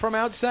boot from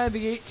outside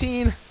the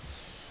 18.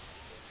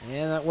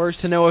 And that works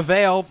to no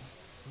avail.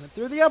 Went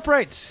through the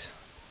uprights.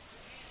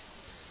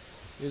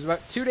 It was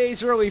about 2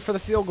 days early for the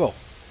field goal.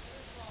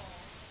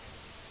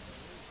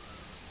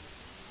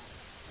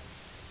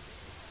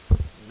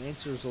 The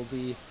Lancers will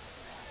be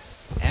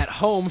at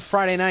home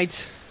Friday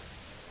night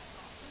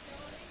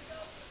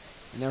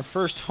in their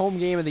first home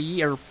game of the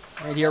year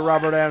right here at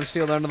Robert Adams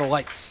Field under the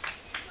lights.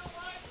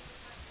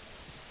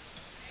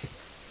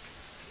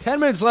 10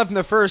 minutes left in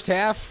the first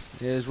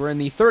half as we're in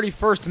the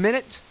 31st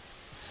minute.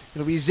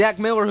 It'll be Zach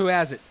Miller who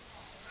has it.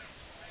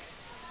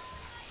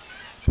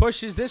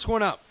 Pushes this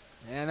one up.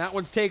 And that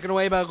one's taken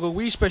away by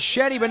Luis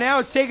Bichetti, but now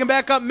it's taken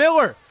back up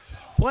Miller.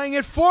 Playing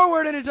it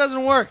forward, and it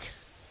doesn't work.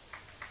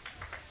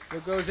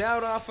 It goes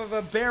out off of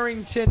a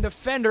Barrington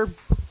defender.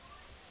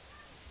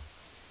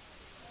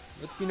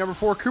 Let's be number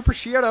 4, Cooper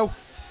Chiodo.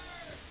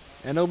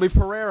 And it'll be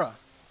Pereira.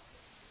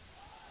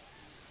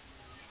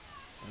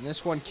 And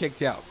this one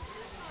kicked out.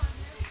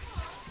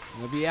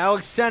 It'll be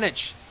Alex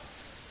Senich.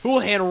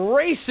 Houlihan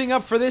racing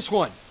up for this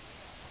one.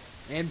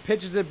 And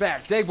pitches it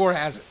back. Degbor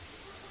has it.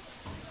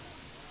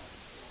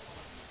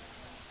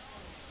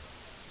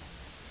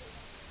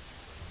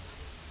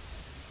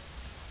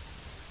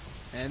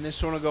 And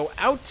this one will go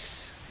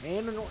out.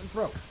 And a Norton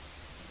throw.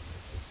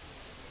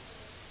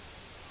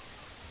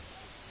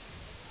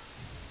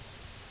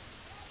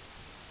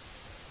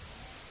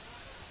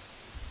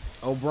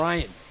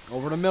 O'Brien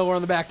over to Miller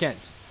on the back end.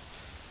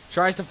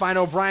 Tries to find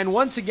O'Brien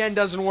once again,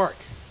 doesn't work.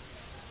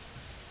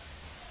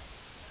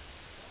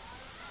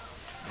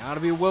 Now to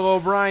be Will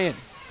O'Brien.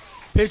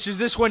 Pitches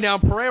this one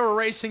down. Pereira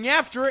racing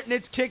after it, and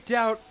it's kicked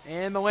out,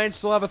 and the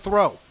Lancers will have a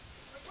throw.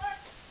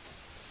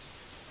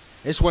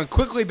 This one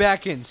quickly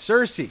back in.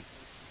 Cersei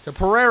to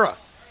Pereira.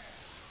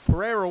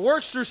 Pereira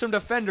works through some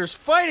defenders,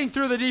 fighting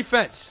through the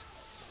defense.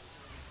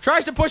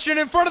 Tries to push it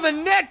in front of the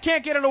net,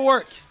 can't get it to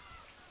work.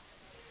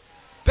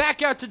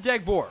 Back out to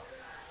Degbor.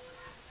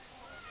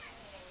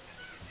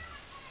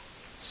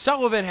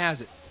 Sullivan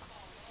has it.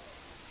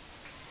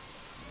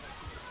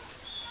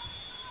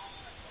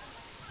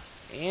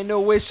 And a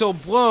whistle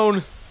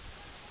blown.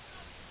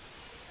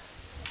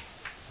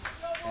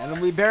 And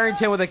it'll be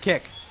Barrington with a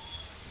kick.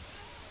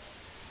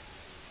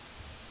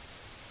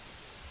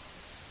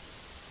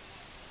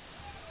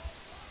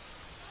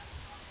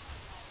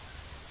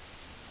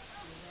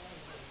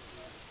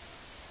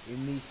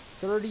 In the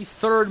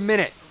 33rd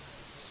minute.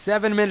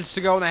 7 minutes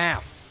to go in the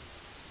half.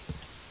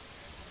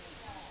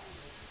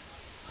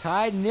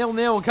 Tied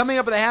 0-0. Coming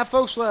up at the half,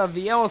 folks, we'll have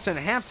the Ellison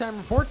halftime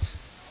reports.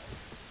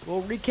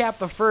 We'll recap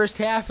the first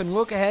half and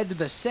look ahead to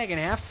the second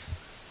half.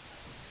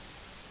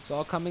 It's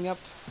all coming up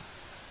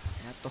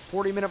at the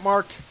 40-minute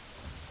mark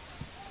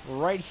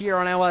right here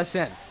on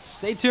LSN.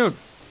 Stay tuned.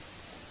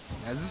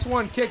 As this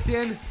one kicked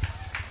in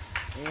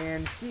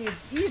and saved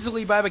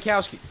easily by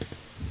Bukowski.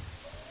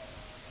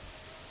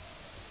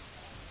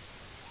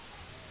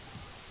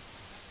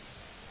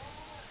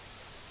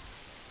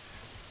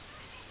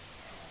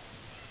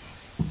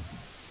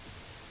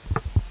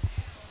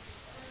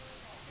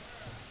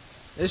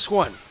 This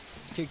one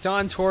kicked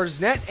on towards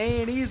net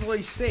and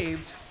easily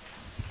saved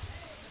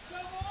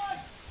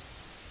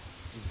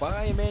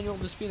by Emmanuel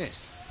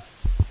Despines.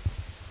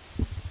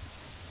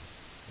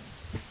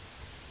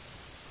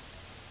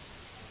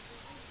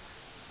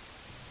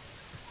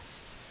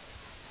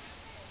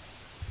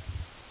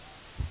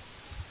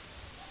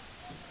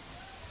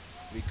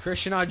 Be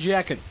Christian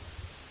Odjakin.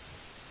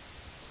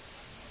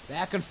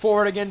 Back and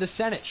forward again to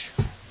Senich.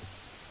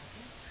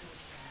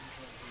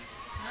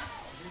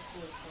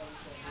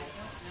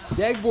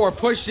 Degbor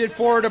pushed it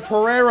forward to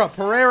Pereira.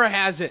 Pereira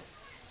has it.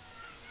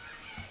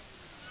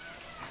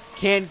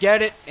 Can't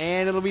get it,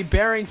 and it'll be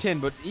Barrington.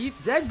 But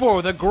Degbor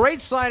with a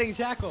great sliding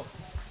tackle.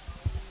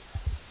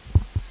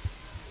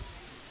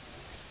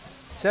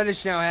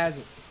 Senich now has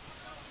it.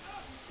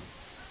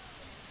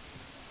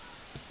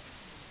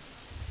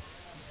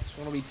 This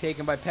one will be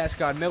taken by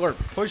Pescott. Miller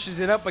pushes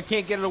it up, but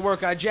can't get it to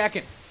work.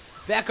 Odjakin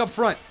back up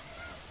front.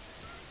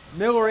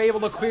 Miller able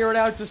to clear it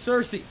out to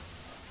Cersei.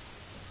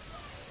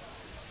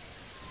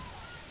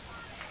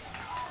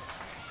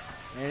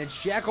 And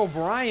it's Jack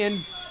O'Brien,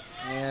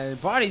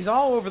 and bodies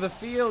all over the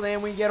field,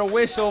 and we get a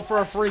whistle for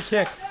a free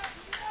kick.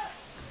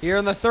 Here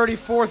in the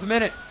 34th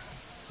minute,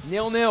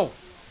 0-0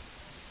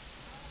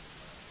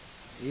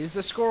 is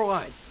the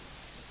scoreline.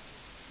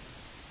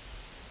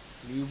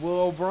 We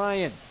Will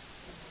O'Brien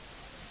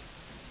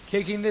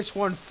kicking this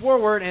one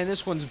forward, and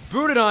this one's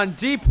booted on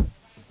deep.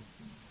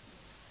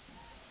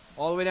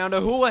 All the way down to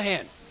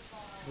Houlihan.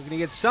 Looking to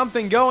get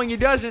something going, he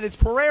doesn't. It's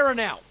Pereira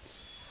now.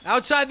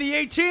 Outside the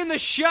 18, the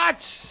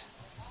shot.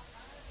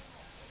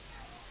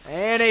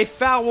 And a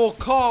foul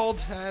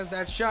called as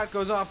that shot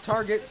goes off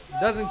target.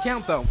 Doesn't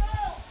count though.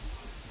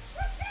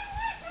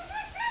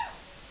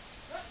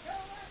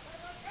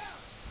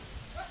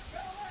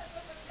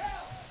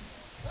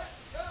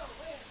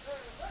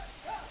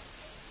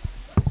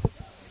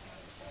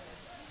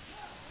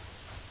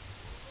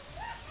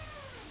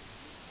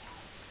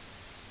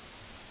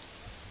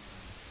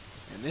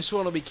 And this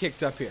one will be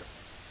kicked up here.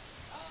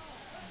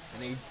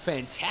 And a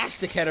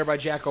fantastic header by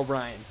Jack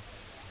O'Brien.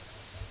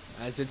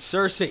 As it's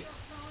Cersei.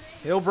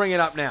 He'll bring it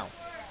up now.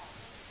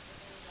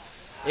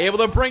 Able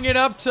to bring it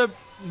up to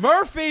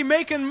Murphy,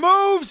 making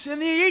moves in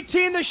the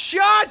 18. The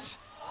shot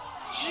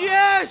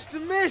just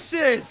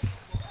misses.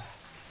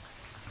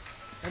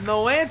 And the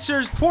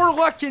Lancers' poor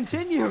luck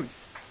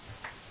continues.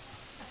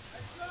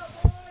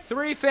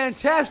 3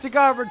 fantastic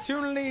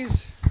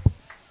opportunities,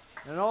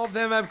 and all of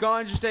them have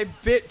gone just a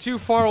bit too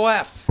far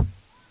left.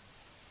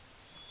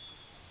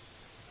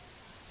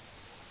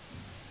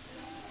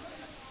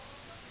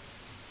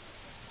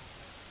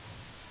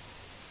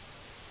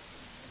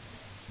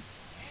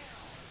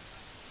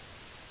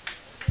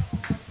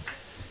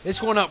 This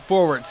one up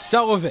forward.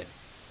 Sullivan.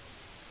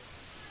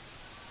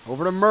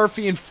 Over to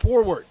Murphy and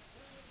forward.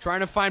 Trying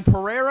to find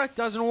Pereira.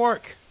 Doesn't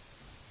work.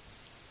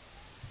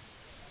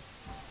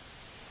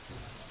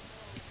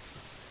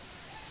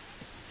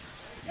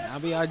 Now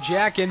be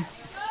Odjakin.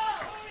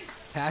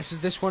 Passes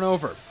this one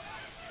over.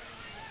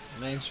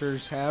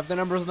 Lancers have the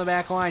numbers on the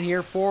back line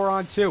here.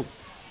 4-on-2.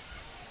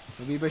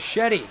 It'll be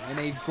Bichetti. And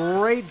a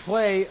great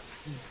play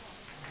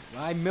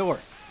by Miller.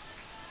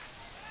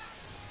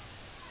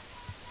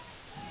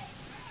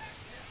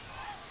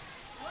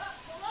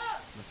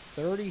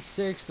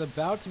 36th,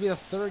 about to be the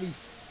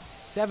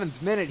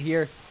 37th minute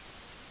here.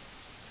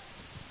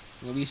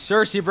 Will be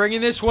Cersei bringing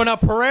this one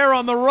up. Pereira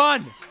on the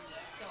run.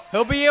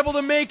 He'll be able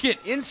to make it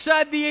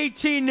inside the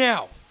 18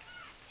 now.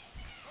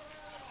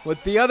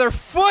 With the other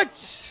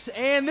foot,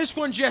 and this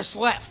one just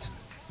left.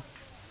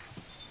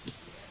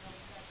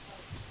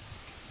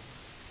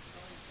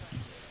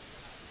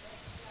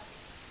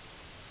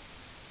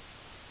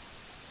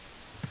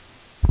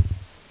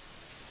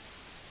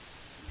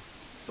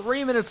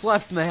 3 minutes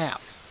left in the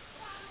half.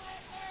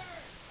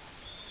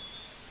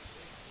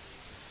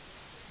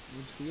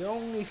 It's the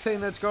only thing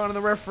that's gone in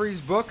the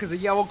referee's book is a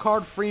yellow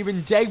card for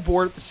even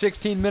Dagboard at the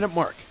 16-minute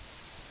mark.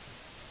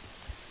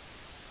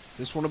 So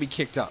this one will be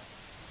kicked up.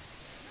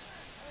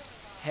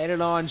 Headed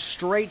on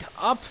straight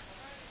up.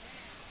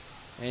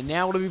 And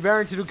now it'll be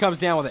Barrington who comes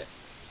down with it.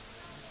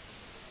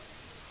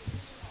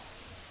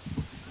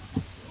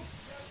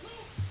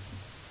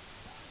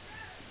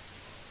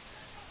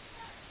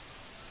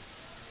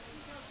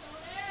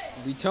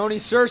 It'll be Tony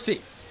Searcy.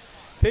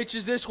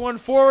 Pitches this one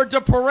forward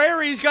to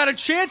Pereira. He's got a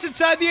chance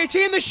inside the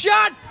 18. The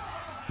shot!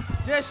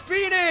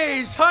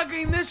 Despines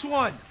hugging this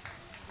one.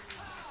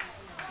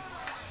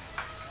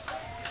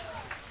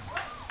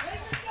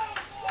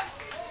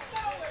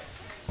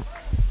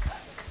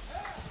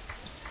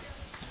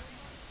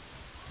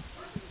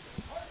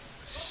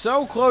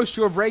 So close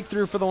to a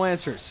breakthrough for the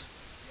Lancers.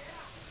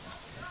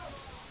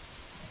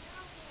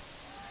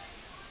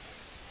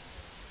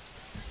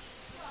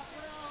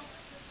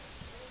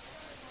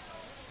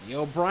 The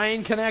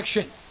O'Brien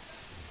connection.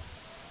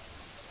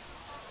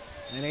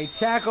 And a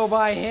tackle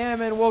by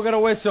him, and we'll get a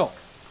whistle.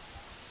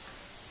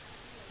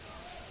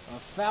 A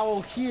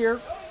foul here.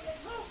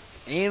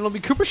 And it'll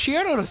be Cooper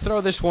Sciardo to throw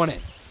this one in.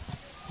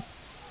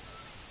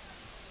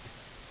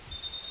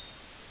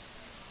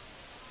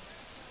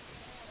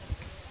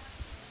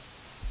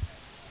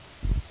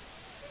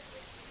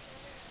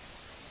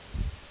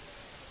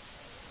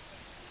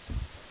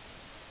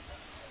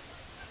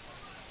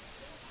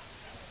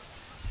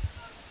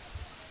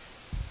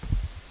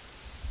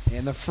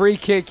 And the free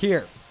kick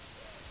here.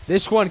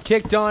 This one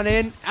kicked on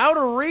in, out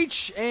of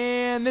reach,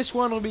 and this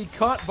one will be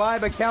caught by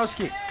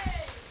Bukowski.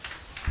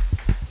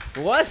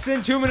 Less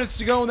than 2 minutes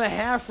to go in the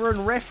half. We're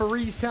in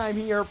referee's time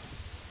here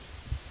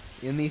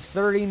in the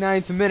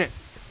 39th minute.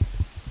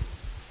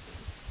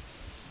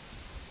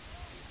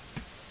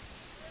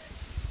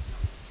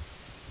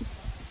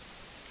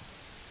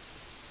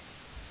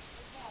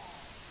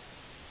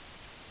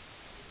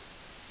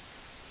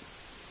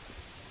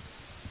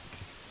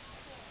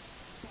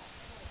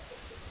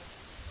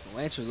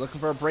 Lancers looking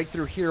for a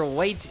breakthrough here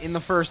late in the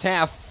first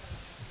half.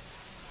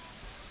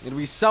 It'll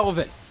be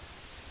Sullivan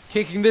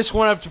kicking this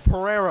one up to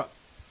Pereira.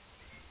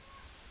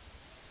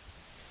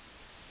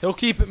 He'll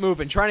keep it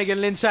moving, trying to get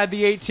it inside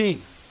the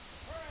 18.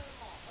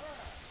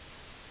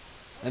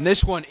 And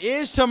this one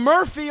is to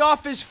Murphy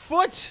off his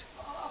foot.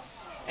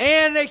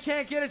 And they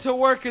can't get it to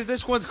work because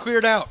this one's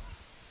cleared out.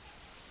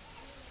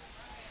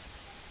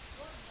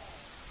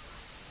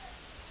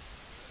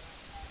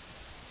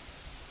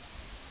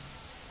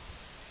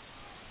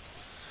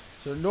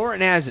 So Norton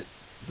has it.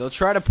 They'll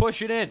try to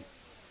push it in.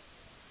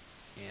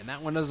 And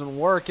that one doesn't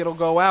work. It'll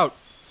go out.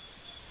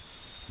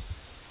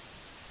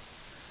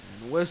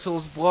 And the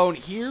whistle's blown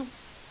here.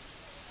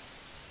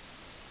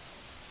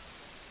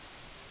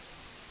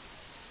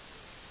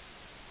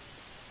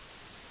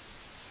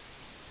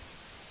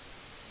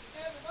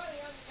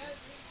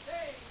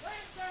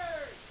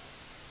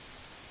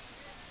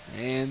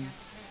 And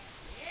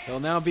there'll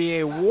now be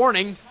a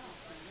warning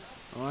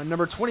on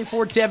number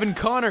 24, Devin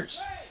Connors.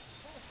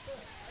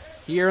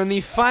 Here in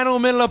the final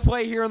minute of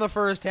play here in the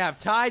first half.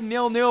 Tied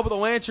 0-0, but the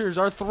Lancers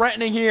are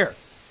threatening here.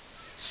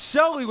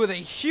 Sully with a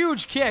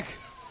huge kick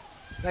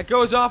that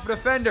goes off a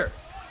defender.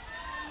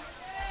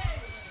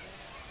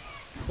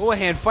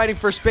 Houlihan fighting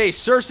for space.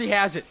 Searcy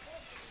has it.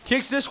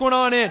 Kicks this one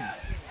on in.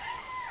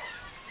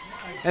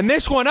 And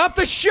this one up.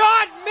 The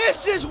shot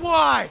misses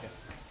wide.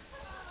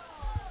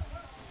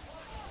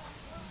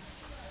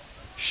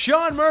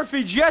 Sean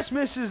Murphy just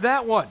misses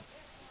that one.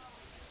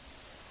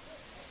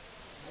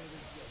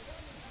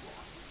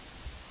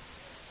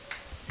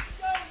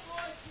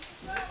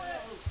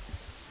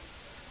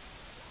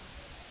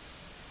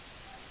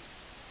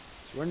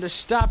 We're into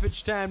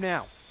stoppage time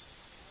now.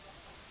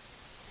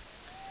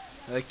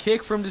 A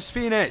kick from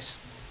Despines.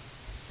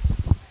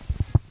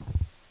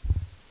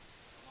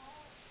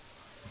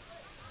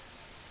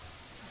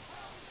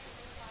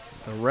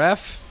 The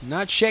ref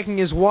not checking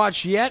his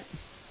watch yet,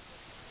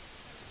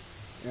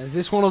 as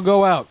this one will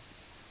go out.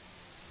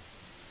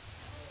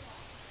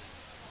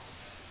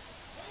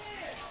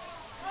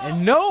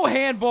 And no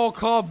handball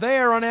called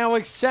there on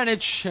Alex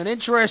Senich. An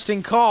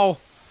interesting call.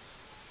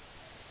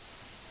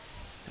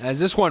 As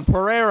this one,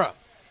 Pereira,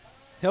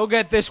 he'll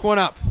get this one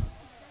up.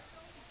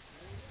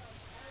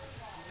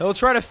 He'll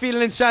try to feed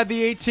it inside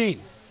the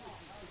 18.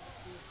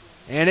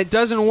 And it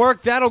doesn't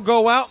work. That'll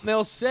go out, and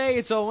they'll say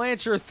it's a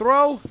Lancer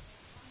throw.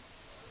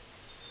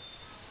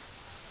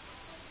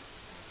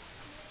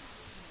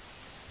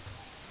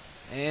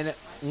 And it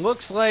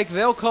looks like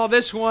they'll call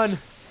this one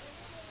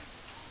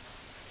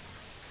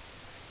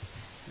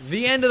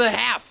the end of the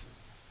half.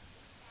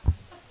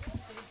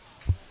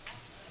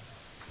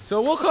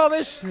 So we'll call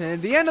this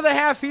the end of the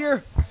half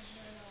here.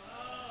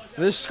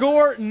 The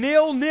score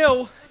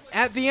 0-0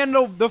 at the end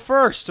of the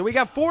first. So we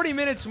got 40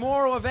 minutes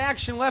more of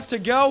action left to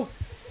go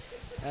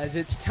as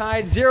it's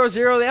tied 0-0.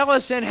 The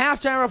LSN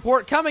halftime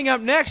report coming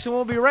up next, and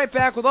we'll be right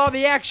back with all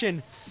the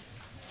action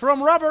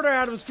from Robert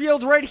Adams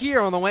Field right here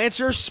on the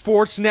Lancers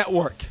Sports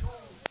Network.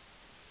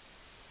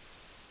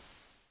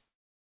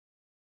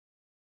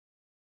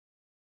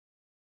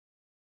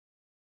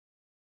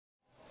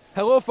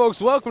 Hello, folks.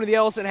 Welcome to the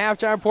Ellison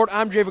Halftime Report.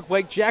 I'm Javic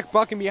Blake. Jack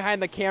Buchan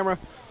behind the camera.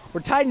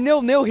 We're tied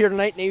 0-0 here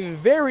tonight in a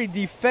very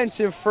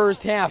defensive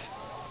first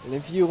half. And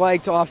if you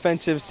liked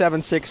offensive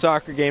 7-6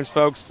 soccer games,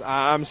 folks,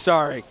 I'm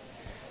sorry.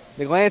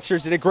 The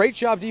Lancers did a great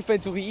job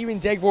defensively.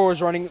 Even Degbor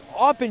was running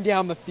up and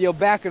down the field,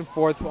 back and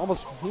forth.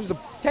 Almost, he was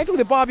technically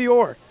the Bobby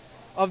Orr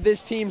of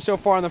this team so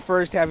far in the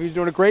first half. He was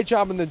doing a great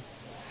job in the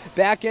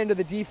back end of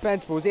the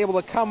defense, but was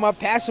able to come up,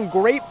 pass some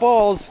great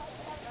balls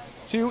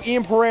to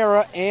Ian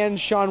Pereira and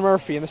Sean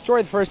Murphy. And the story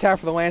of the first half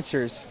for the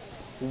Lancers,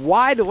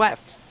 wide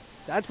left.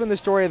 That's been the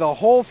story of the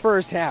whole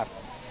first half.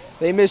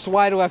 They missed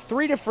wide left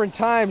 3 different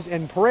times,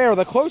 and Pereira,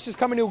 the closest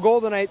coming to a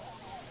goal tonight,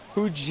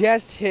 who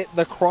just hit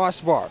the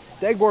crossbar.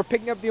 Degbor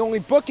picking up the only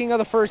booking of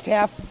the first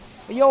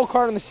half, a yellow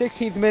card in the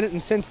 16th minute,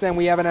 and since then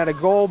we haven't had a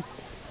goal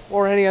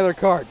or any other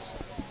cards.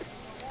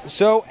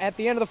 So at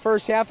the end of the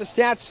first half, the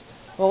stats,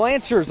 the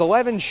Lancers,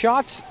 11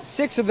 shots,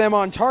 6 of them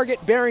on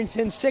target.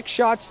 Barrington, 6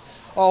 shots.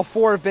 All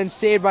 4 have been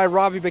saved by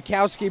Robbie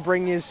Bukowski,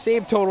 bringing his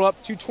save total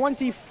up to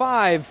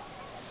 25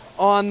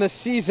 on the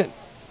season.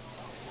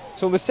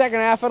 So in the second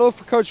half, I'd look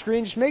for Coach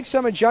Green, just make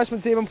some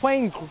adjustments. They've been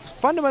playing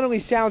fundamentally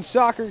sound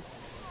soccer,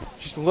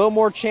 just a little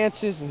more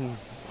chances, and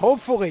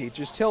hopefully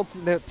just tilt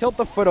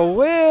the foot a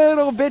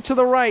little bit to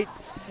the right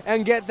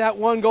and get that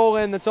 1 goal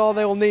in. That's all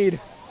they will need,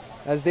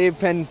 as they've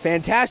been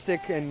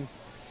fantastic, and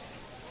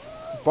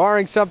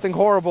barring something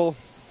horrible,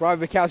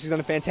 Robbie Bukowski's done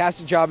a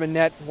fantastic job in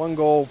net. 1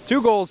 goal,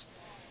 2 goals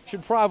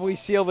should probably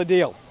seal the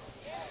deal.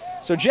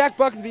 So Jack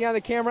Buchan's behind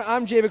the camera.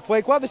 I'm Javic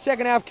Blake. We'll have the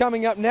second half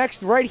coming up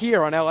next right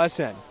here on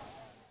LSN.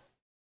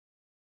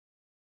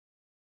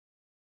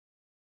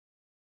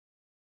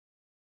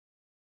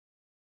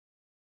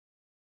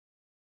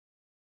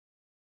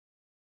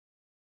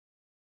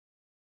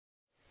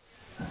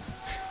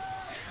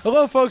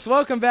 Hello, folks.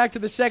 Welcome back to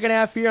the second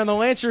half here on the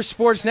Lancers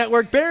Sports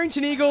Network.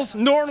 Barrington Eagles,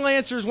 Norton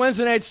Lancers,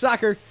 Wednesday Night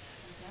Soccer.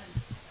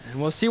 And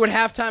we'll see what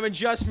halftime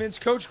adjustments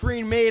Coach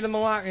Green made in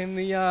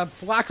the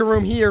locker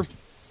room here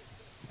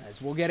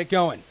as we'll get it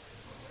going.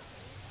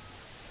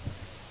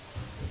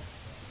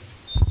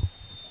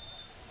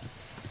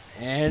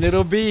 And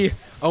it'll be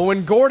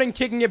Owen Gordon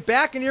kicking it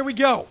back, and here we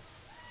go.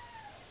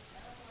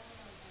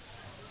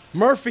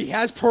 Murphy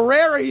has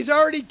Pereira. He's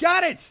already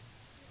got it.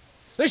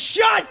 The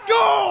shot,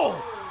 goal!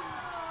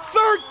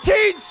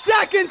 13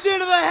 seconds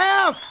into the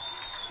half.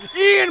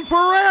 Ian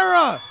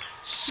Pereira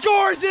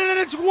scores it, and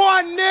it's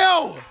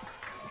 1-0.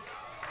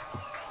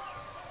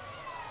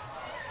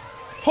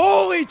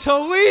 Holy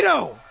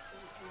Toledo.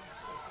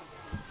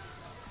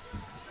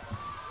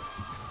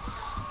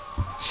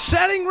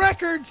 Setting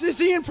records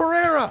is Ian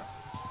Pereira.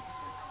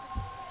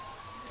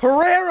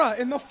 Pereira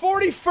in the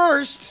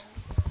 41st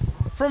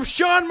from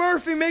Sean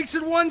Murphy makes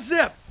it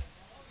 1-0.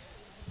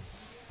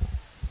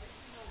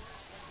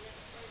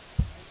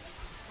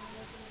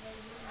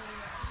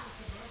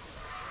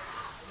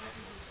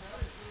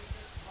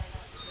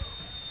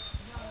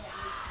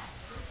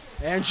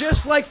 And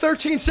just like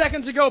 13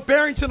 seconds ago,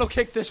 Barrington will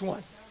kick this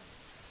one.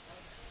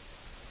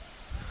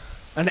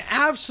 An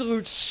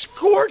absolute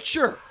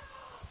scorcher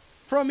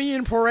from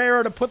Ian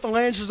Pereira to put the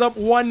Lancers up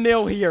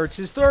 1-0 here. It's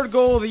his 3rd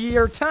goal of the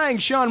year, tying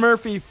Sean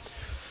Murphy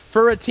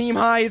for a team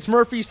high. It's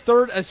Murphy's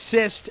 3rd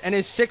assist and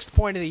his 6th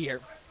point of the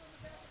year.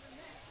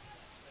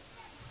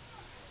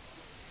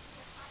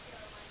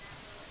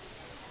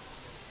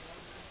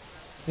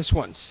 This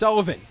one,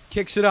 Sullivan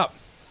kicks it up.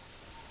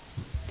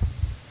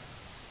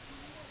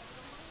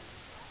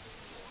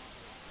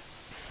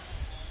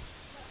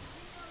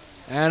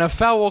 And a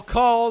foul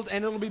called,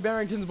 and it'll be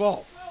Barrington's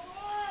ball.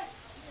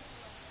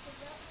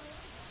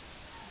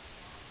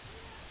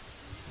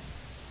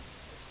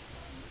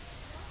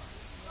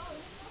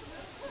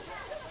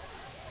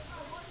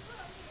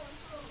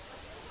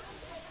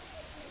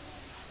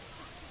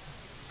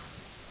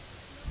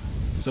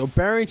 So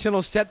Barrington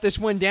will set this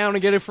one down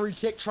and get a free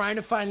kick, trying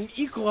to find an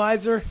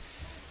equalizer.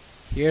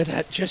 Hear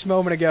that just a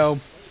moment ago.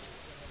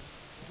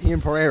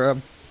 Ian Pereira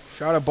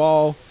shot a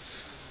ball,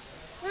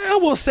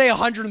 we'll say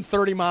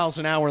 130 miles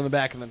an hour in the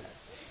back of the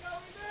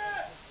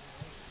net.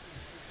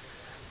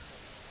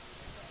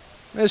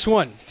 This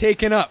one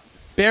taken up.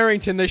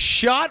 Barrington, the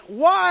shot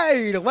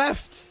wide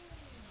left.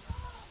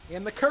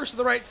 And the curse of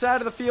the right side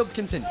of the field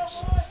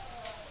continues.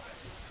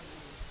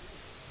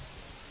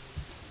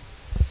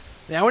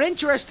 Now, an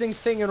interesting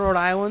thing in Rhode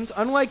Island,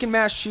 unlike in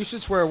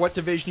Massachusetts where what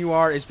division you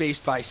are is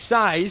based by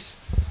size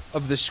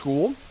of the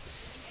school,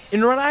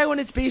 in Rhode Island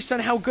it's based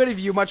on how good of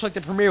you, much like the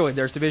Premier League.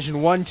 There's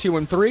Division 1, 2,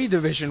 and 3.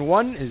 Division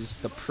 1 is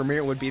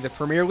would be the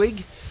Premier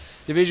League.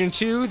 Division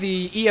 2,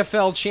 the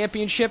EFL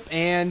Championship,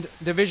 and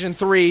Division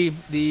 3,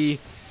 the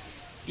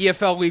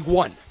EFL League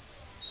 1.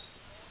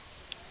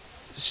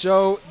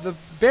 So the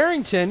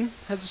Barrington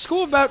has a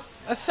school of about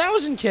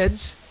 1,000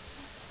 kids,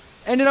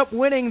 ended up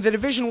winning the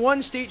Division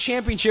 1 state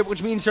championship,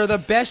 which means they're the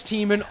best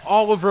team in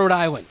all of Rhode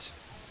Island.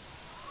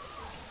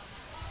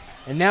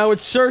 And now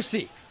it's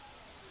Cersei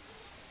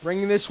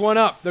bringing this one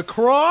up. The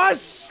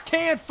cross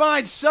can't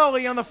find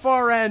Sully on the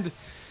far end,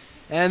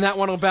 and that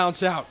one will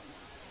bounce out.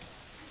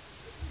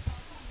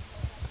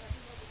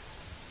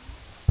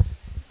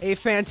 A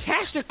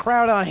fantastic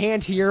crowd on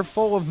hand here,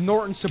 full of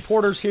Norton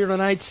supporters here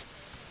tonight.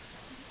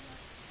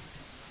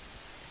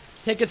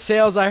 Ticket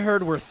sales, I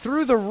heard, were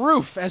through the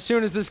roof as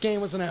soon as this game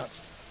was announced.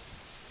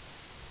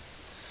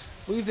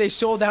 I believe they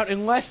sold out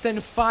in less than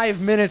 5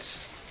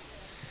 minutes.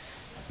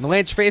 And the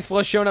Lance faithful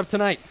has shown up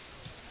tonight.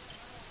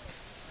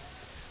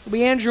 It'll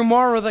be Andrew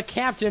Mara, the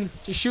captain,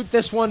 to shoot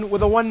this one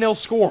with a 1-0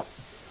 score.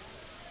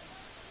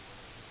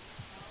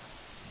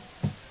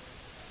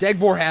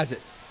 Degbor has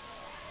it.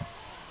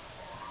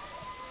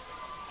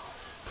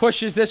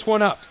 Pushes this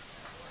one up.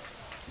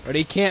 But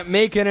he can't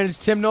make it, and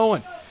it's Tim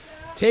Nolan.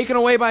 Taken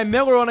away by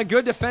Miller on a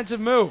good defensive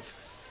move.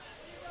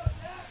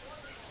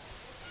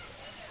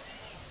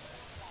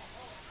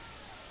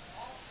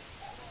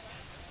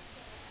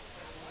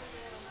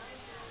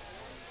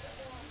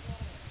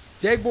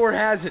 Degbor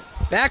has it.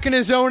 Back in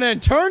his own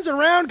end. Turns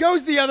around,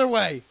 goes the other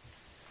way.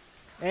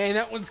 And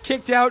that one's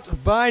kicked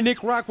out by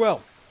Nick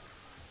Rockwell.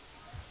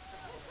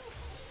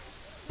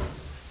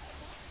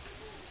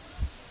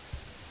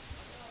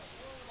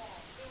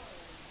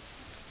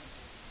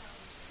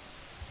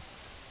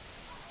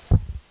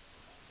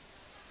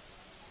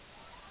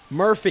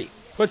 Murphy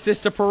puts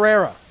this to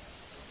Pereira.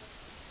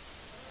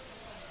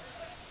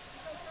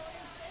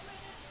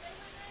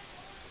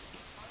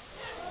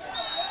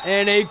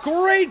 And a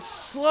great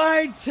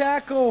slide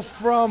tackle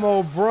from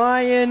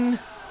O'Brien.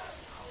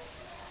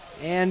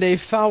 And a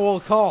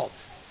foul called.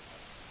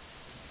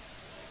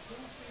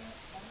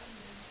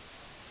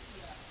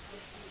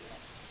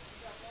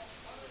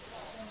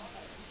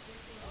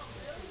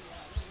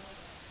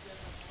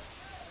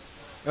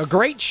 A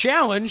great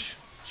challenge.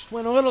 Just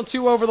went a little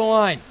too over the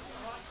line.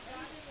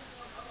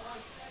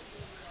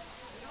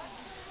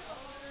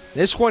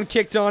 This one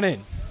kicked on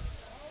in.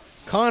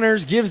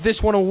 Connors gives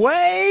this one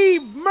away.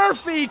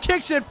 Murphy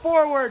kicks it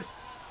forward.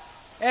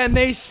 And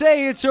they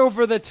say it's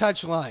over the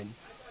touchline.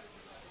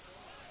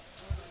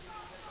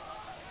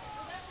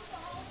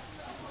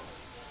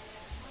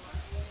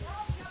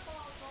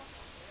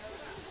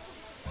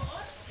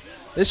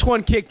 This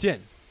one kicked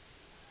in.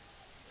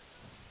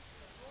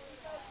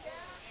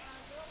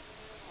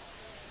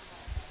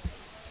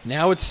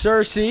 Now it's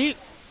Cersei.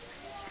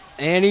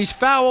 And he's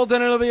fouled,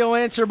 and it'll be a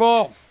Lancer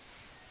ball.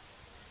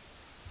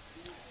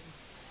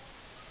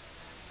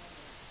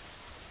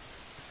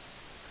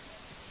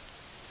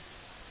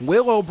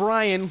 Will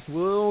O'Brien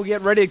will get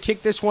ready to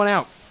kick this one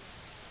out.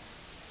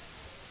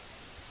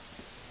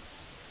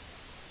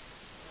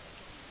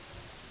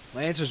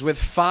 Lancers with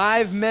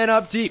 5 men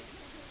up deep.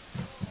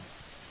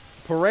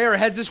 Pereira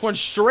heads this one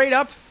straight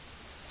up.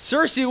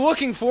 Cersei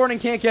looking for it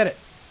and can't get it.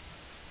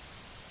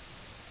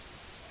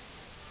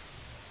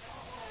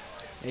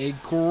 A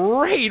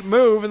great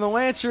move, and the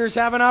Lancers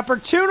have an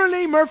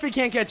opportunity. Murphy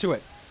can't get to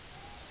it.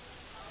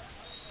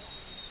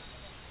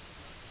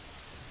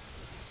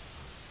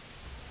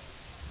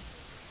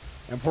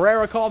 And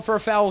Pereira called for a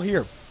foul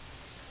here.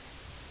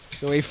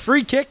 So a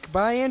free kick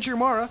by Andrew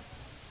Mara.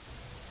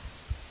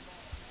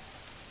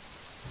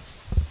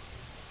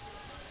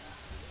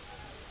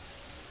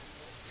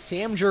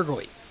 Sam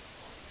Jurgoy.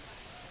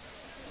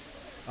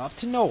 Up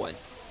to Nolan.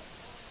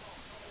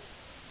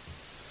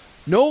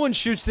 Nolan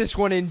shoots this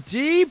one in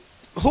deep.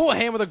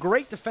 Houlihan with a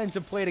great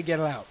defensive play to get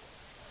it out.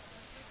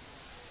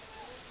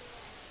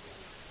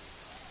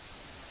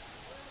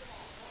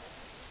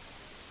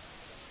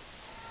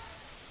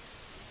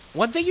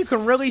 One thing you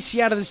can really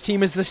see out of this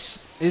team is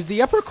the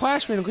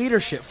upperclassmen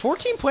leadership.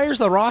 14 players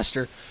on the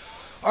roster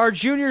are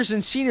juniors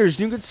and seniors.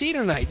 You can see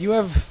tonight. You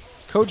have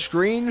Coach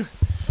Green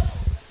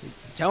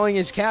telling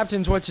his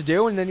captains what to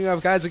do, and then you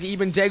have guys like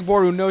Eben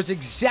Degbor who knows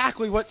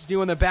exactly what to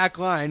do in the back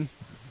line.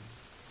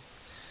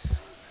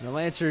 And the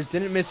Lancers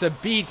didn't miss a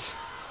beat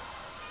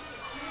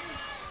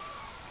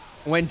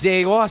when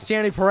they lost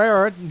Danny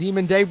Pereira.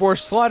 Eben Degbor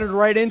slotted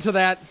right into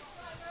that.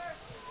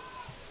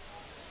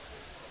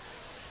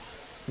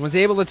 Was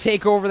able to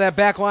take over that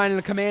back line in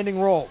a commanding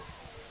role.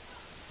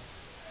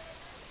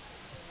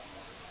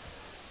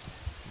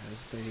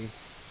 As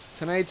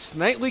tonight's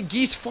nightly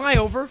Geese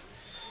flyover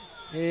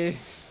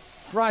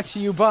brought to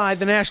you by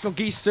the National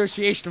Geese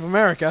Association of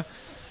America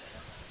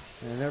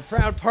and their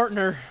proud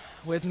partner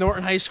with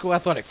Norton High School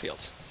Athletic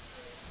Fields.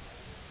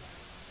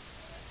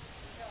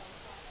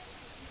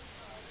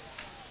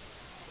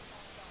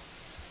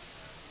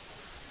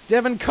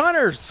 Devin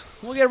Connors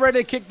will get ready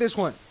to kick this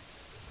one.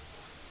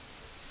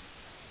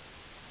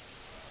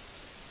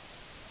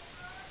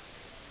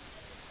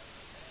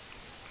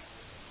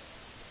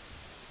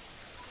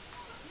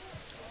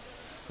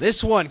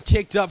 This one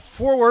kicked up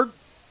forward.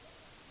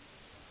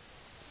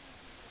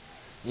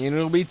 And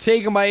it'll be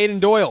taken by Aiden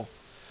Doyle.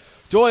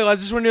 Doyle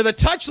has this one near the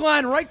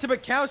touchline, right to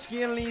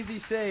Bukowski, and an easy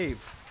save.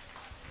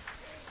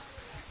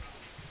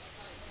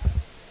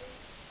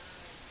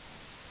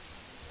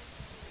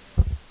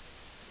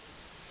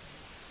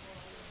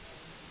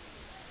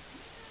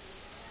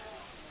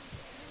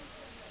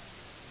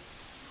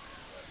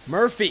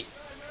 Murphy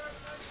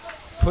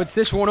puts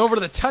this one over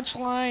to the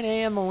touchline,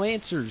 and the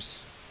Lancers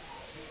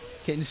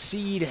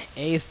concede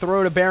a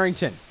throw to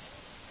Barrington.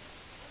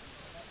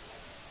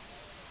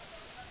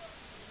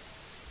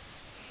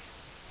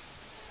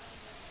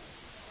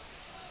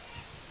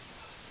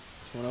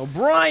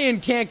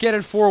 O'Brien can't get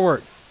it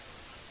forward.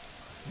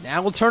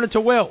 Now we'll turn it to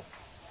Will.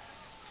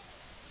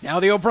 Now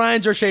the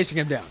O'Briens are chasing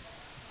him down.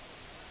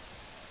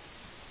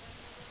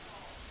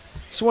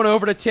 This one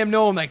over to Tim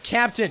Nolan. The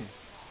captain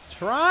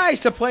tries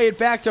to play it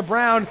back to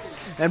Brown,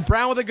 and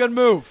Brown with a good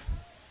move.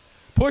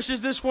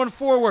 Pushes this one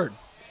forward.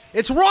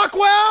 It's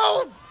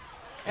Rockwell!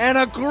 And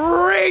a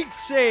great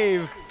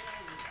save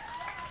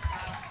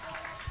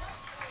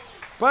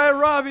by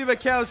Robbie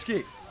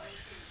Bukowski.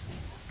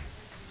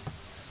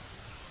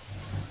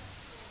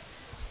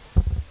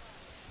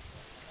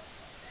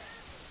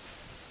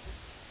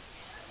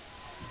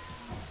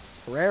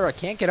 Pereira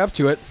can't get up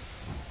to it.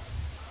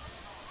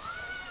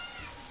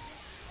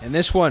 And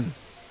this one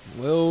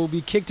will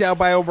be kicked out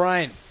by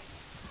O'Brien.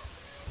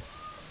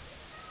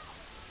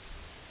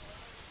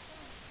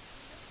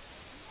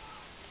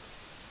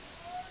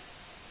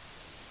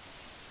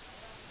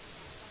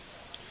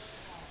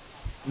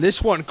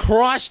 This one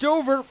crossed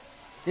over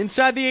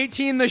inside the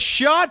 18. The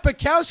shot.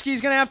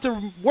 Bukowski's going to have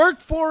to work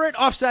for it.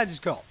 Offside is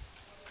called.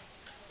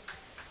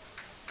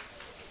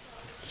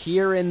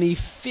 Here in the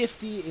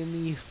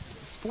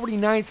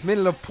 49th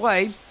minute of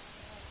play.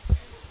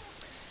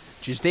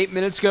 Just 8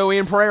 minutes go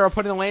in. Pereira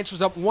putting the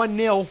Lancers up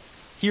 1-0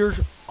 here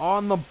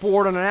on the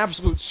board on an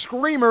absolute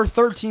screamer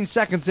 13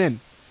 seconds in.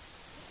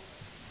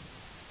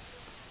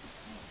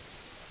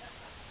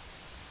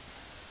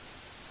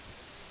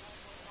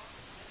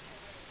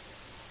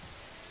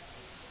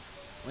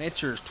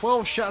 Lancers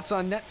 12 shots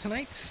on net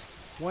tonight.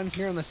 One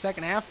here in the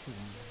second half.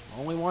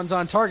 Only one's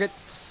on target,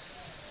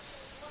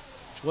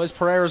 which was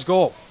Pereira's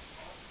goal.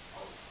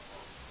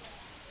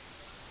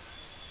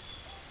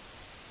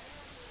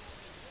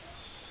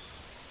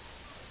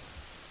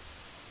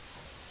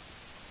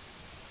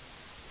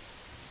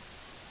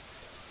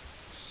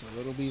 So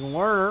it'll be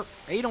Lerner.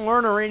 Aiden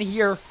Lerner in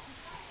here.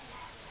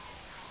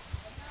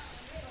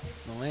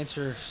 The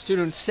Lancer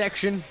student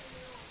section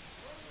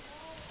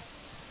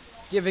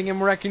giving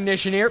him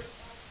recognition here.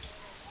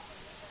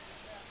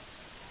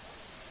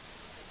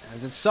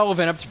 As it's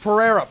Sullivan up to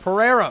Pereira.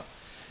 Pereira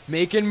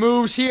making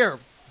moves here.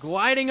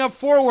 Gliding up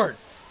forward.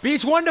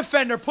 Beats one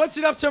defender. Puts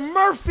it up to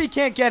Murphy.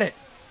 Can't get it.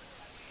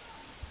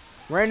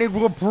 Ran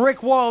into a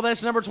brick wall.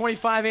 That's number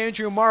 25,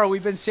 Andrew Morrow.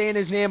 We've been saying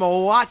his name a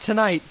lot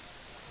tonight.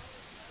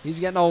 He's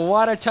getting a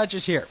lot of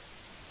touches here.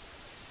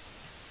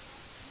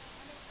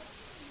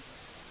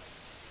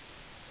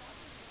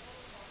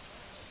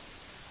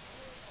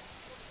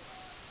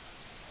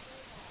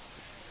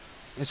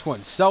 This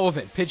one,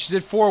 Sullivan pitches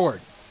it forward.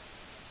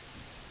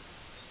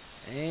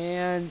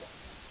 And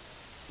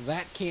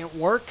that can't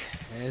work,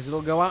 as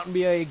it'll go out and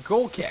be a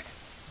goal kick.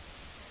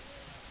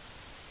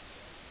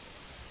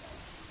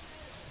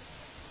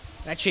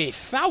 Actually, a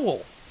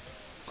foul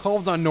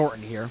called on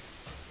Norton here.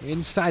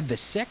 Inside the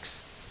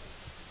 6.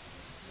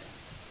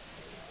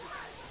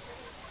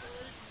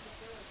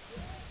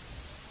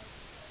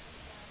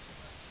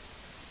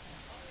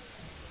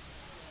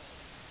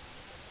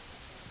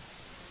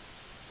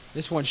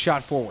 This one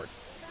shot forward.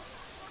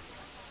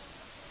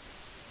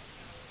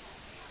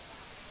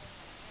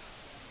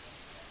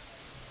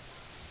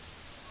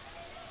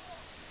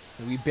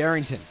 It'll be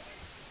Barrington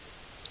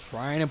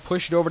trying to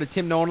push it over to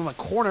Tim Nolan in the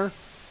corner.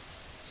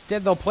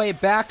 Instead, they'll play it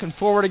back and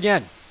forward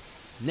again.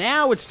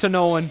 Now it's to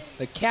Nolan,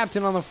 the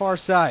captain on the far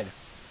side.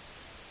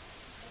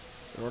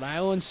 Rhode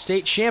Island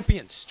state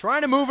champions.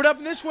 Trying to move it up,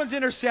 and this one's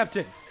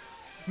intercepted.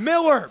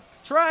 Miller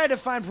tried to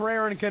find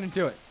Pereira and couldn't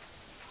do it.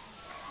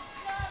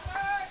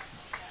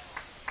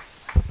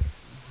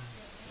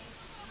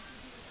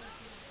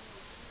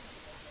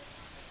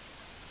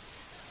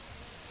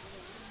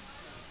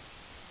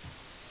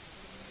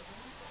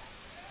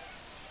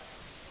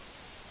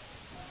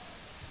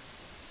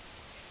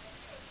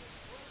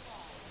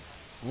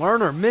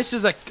 Lerner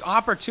misses an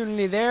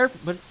opportunity there,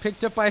 but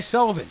picked up by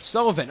Sullivan.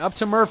 Sullivan up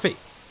to Murphy.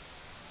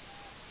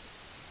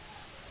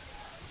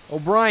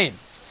 O'Brien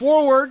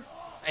forward,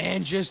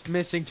 and just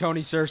missing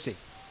Tony Searcy.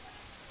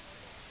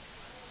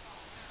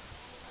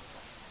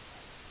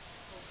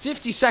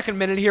 52nd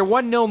minute here,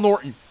 1-0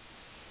 Norton.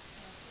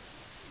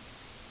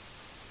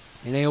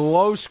 In a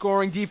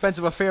low-scoring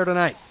defensive affair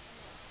tonight.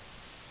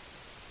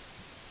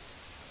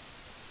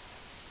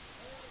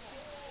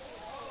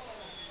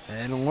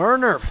 And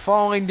Lerner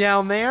falling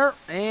down there,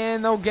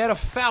 and they'll get a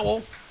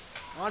foul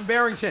on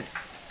Barrington.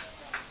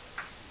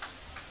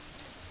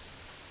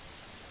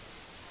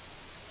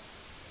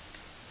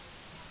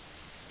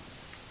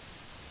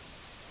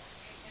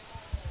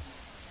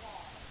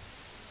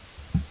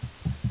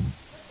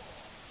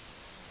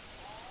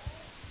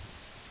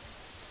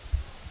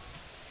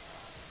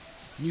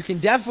 You can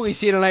definitely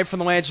see tonight from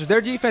the Lancers.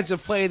 Their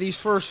defensive play these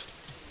first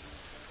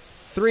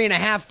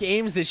 3.5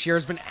 games this year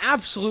has been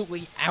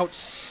absolutely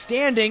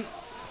outstanding.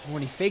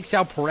 When he fakes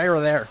out Pereira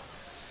there.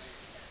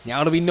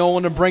 Now it'll be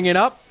Nolan to bring it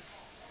up,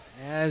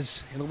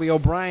 as it'll be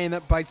O'Brien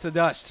that bites the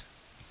dust.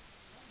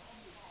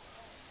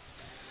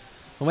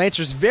 The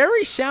Lancers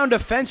very sound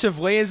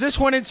defensively as this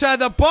one inside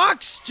the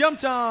box,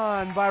 jumped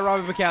on by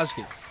Robbie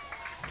Bukowski.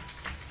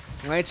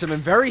 The Lancers have been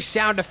very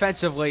sound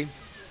defensively,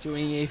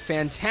 doing a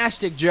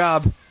fantastic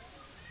job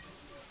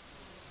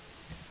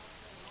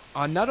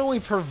on not only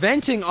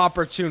preventing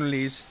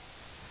opportunities,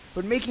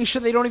 but making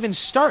sure they don't even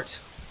start.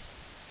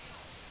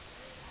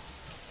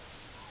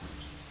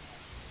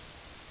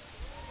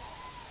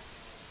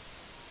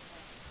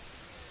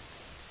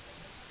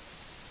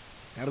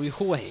 That'll be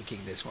hula-hanking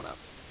this one up.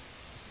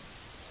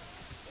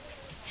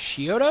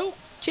 Scioto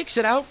kicks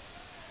it out,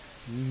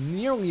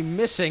 nearly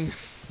missing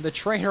the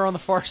trainer on the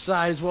far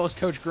side as well as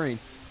Coach Green.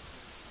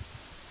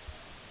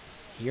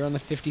 Here on the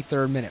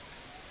 53rd minute.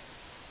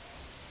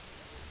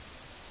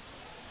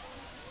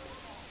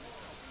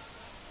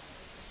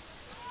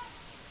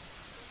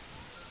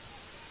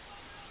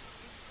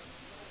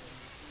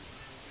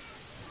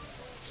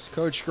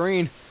 Coach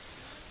Green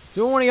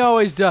doing what he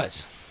always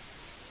does.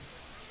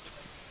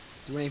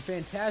 Doing a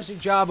fantastic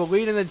job of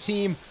leading the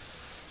team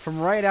from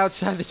right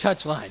outside the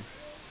touchline.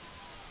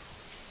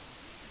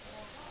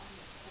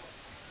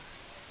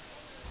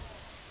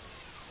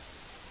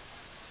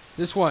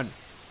 This one,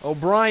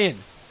 O'Brien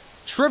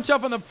tripped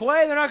up on the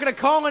play. They're not going to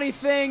call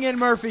anything, and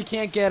Murphy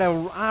can't get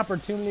an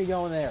opportunity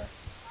going there.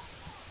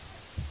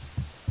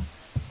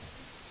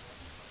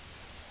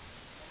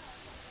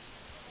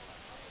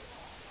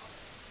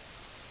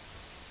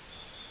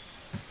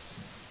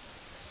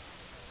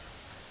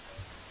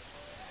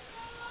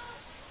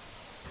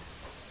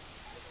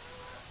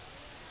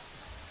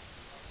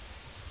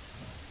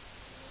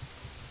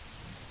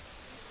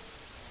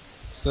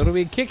 So it'll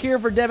be a kick here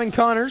for Devin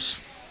Connors.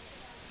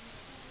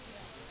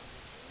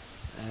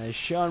 As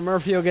Sean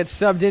Murphy will get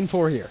subbed in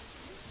for here.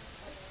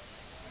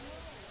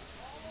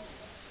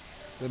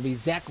 It'll be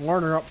Zach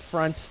Lerner up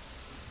front.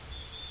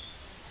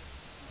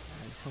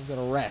 As he'll get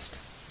a rest.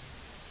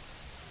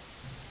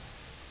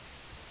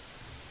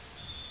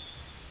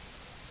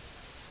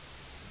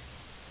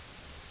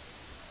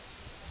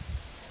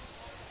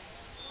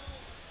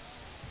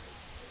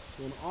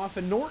 So an off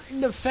a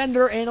Norton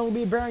defender, and it'll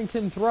be a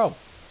Barrington throw.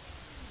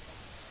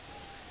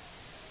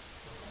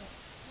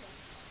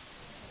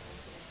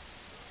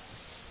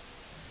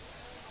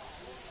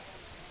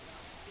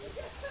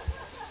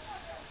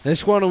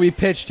 This one will be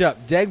pitched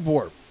up.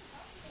 Degbor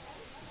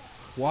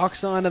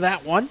walks onto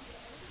that one.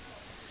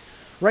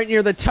 Right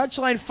near the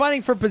touchline,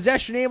 fighting for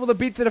possession, able to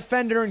beat the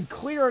defender and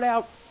clear it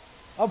out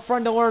up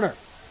front to Lerner.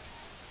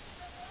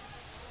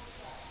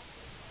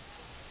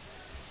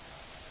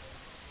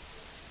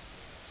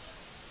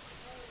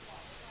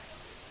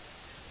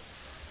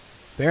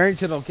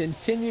 Barrington will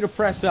continue to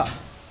press up.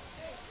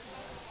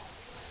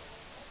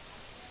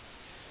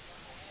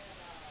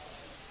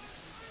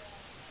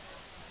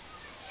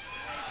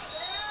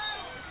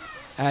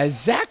 As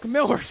Zach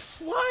Miller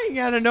flying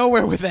out of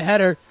nowhere with a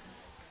header.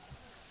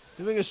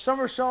 Doing a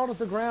somersault at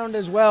the ground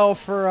as well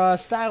for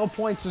style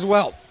points as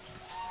well.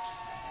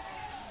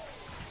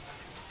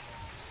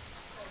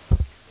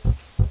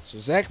 So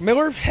Zach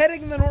Miller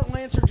heading the Norton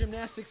Lancer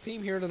gymnastics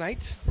team here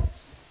tonight.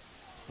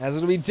 As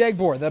it'll be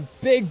Degbor, the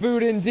big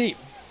boot in deep.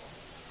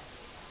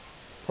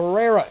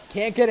 Pereira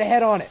can't get a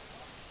head on it.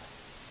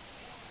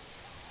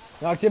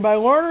 Knocked in by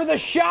Lerner, the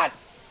shot!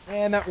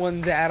 And that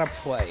one's out of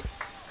play.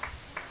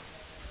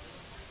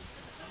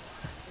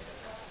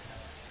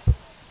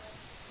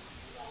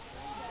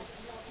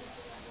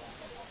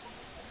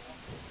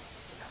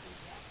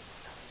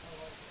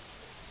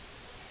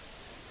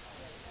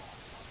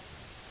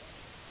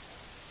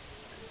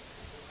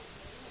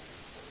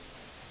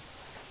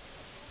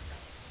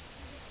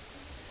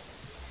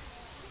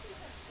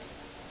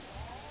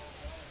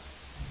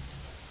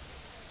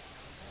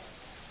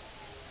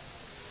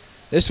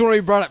 This one will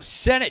be brought up.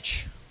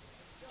 Senich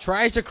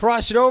tries to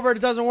cross it over. It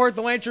doesn't work.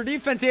 The Lancer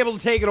defense able to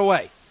take it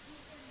away.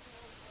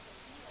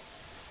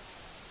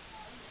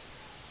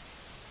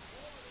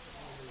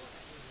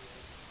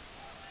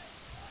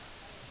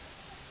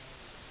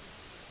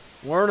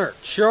 Lerner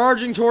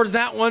charging towards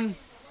that one.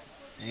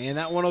 And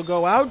that one will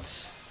go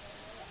out.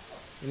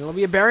 And it'll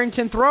be a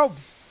Barrington throw.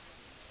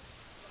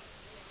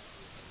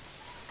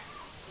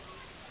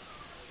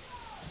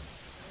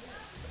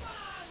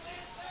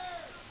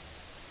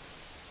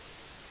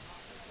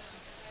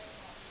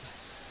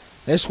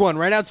 This one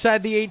right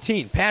outside the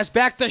 18. Pass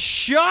back, the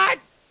shot!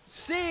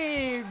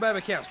 Saved by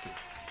Bukowski.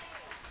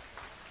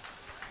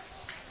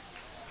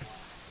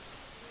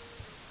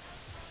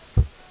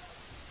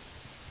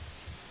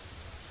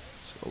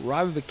 So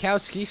Robbie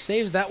Bukowski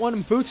saves that one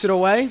and boots it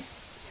away.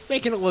 He's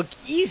making it look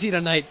easy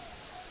tonight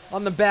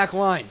on the back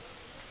line.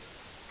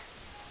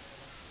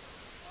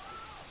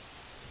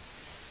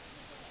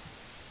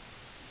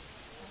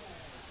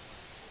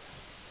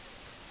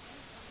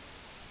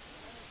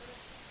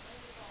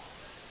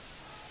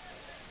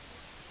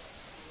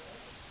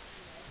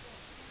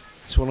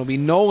 This one will be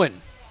Nolan.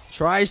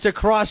 Tries to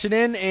cross it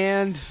in,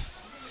 and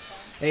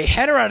a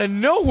header out of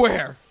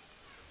nowhere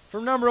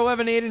from number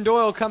 11, Aiden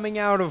Doyle, coming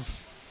out of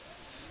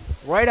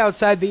right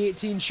outside the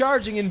 18,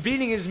 charging and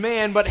beating his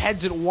man, but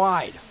heads it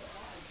wide.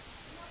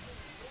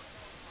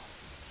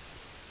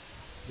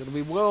 It'll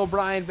be Will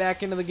O'Brien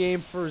back into the game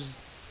for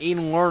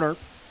Aiden Lerner.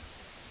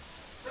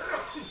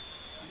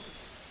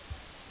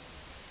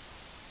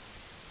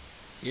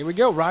 Here we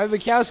go. Robbie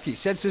Bukowski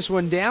sets this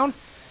one down.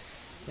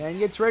 and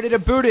gets ready to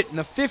boot it in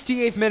the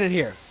 58th minute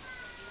here.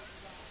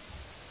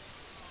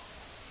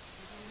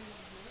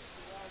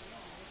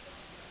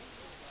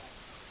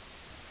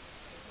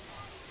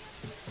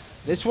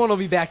 This one will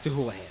be back to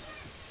Houlihan.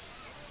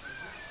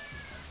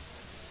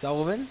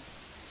 Sullivan.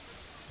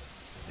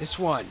 This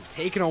one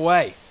taken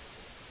away.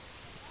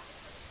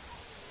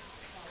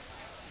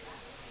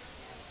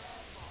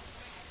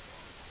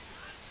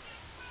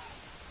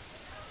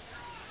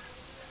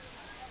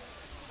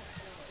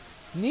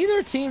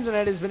 Neither team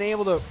tonight has been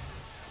able to,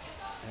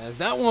 as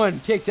that one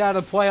kicked out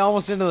of play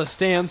almost into the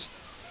stands.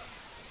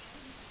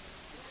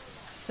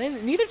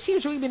 Neither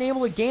team's really been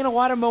able to gain a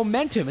lot of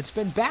momentum. It's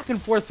been back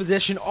and forth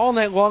possession all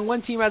night long.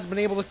 One team hasn't been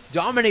able to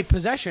dominate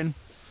possession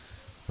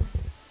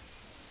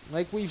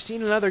like we've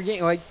seen in other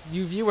games, like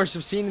you viewers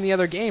have seen in the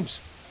other games.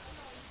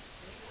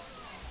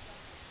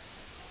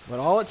 But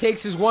all it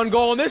takes is one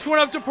goal, and this one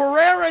up to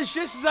Pereira. It's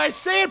just as I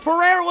say it,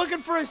 Pereira looking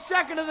for his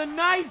second of the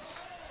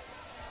night.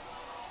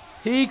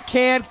 He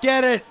can't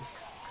get it.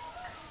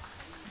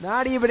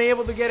 Not even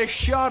able to get a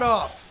shot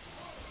off.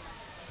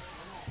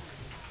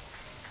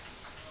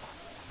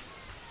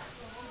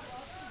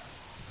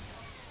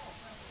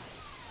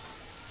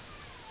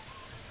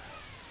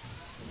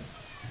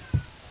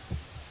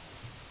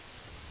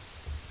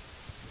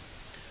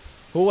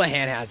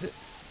 Houlihan has it.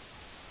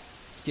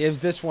 Gives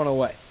this one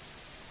away.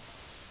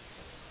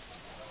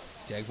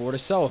 Dagboard to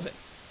Sullivan.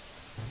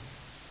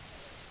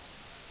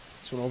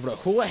 This one over to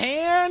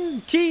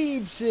Houlihan.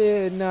 Keeps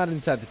it not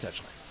inside the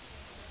touchline.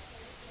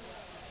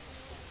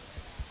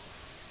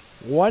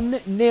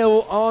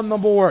 1-0 on the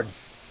board.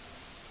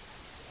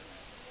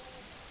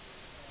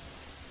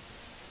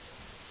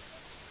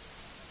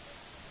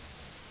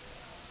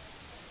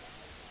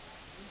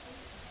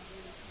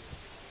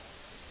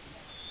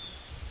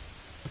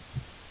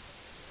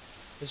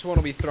 This one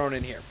will be thrown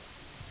in here.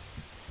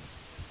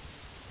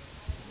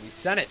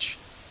 Senich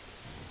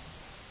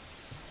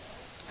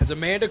has a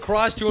man to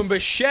cross to him,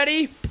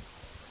 Bichetti,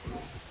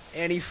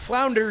 and he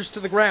flounders to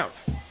the ground.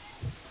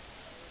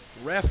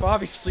 Ref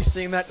obviously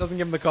seeing that doesn't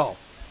give him the call.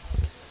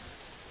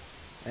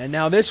 And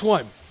now this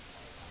one.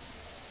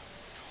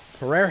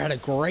 Pereira had a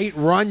great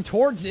run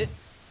towards it,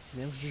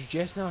 and it was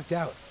just knocked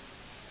out.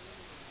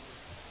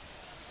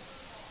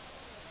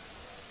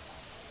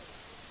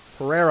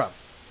 Pereira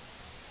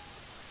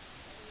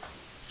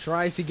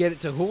tries to get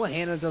it to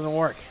Houlihan, and it doesn't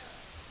work.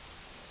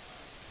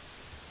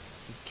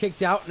 It's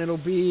kicked out, and it'll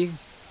be,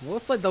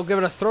 looks like they'll give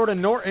it a throw to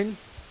Norton.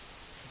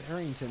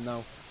 Barrington,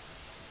 though,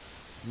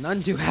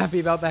 none too happy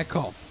about that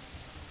call.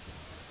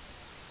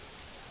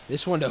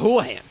 This one to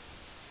Houlihan.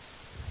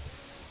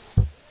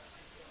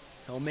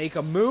 He'll make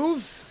a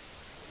move,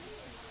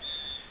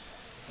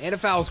 and a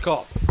foul's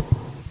called.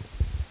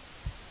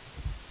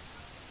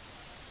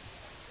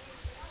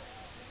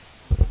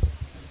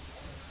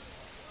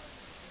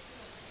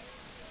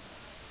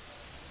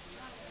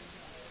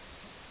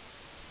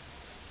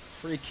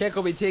 Free kick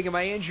will be taken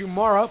by Andrew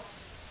Mara,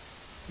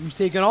 who's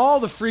taken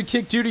all the free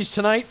kick duties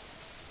tonight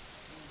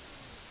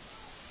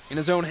in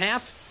his own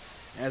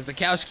half, as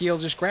Bukowski will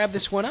just grab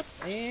this one up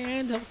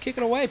and he'll kick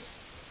it away.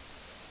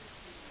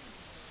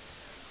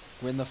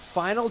 We're in the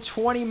final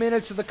 20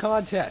 minutes of the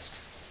contest.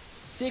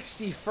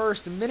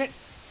 61st minute.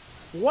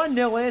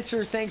 1-0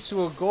 Lancers thanks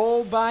to a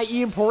goal by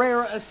Ian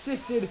Pereira,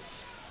 assisted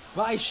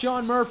by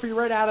Sean Murphy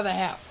right out of the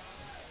half.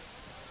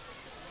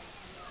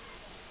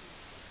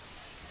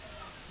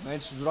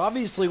 Lancers would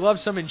obviously love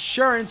some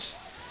insurance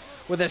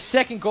with a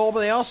second goal, but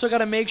they also got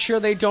to make sure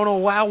they don't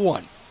allow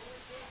one.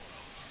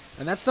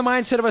 And that's the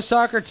mindset of a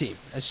soccer team.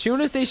 As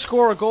soon as they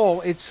score a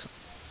goal, it's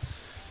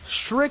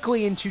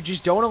strictly into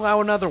just don't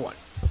allow another one.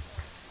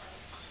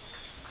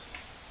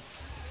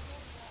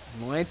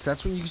 And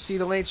that's what you see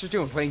the Lancers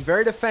doing, playing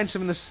very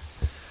defensive in this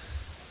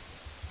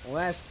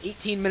last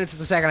 18 minutes of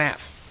the second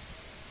half.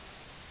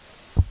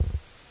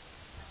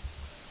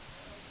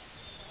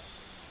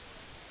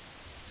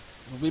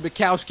 It'll be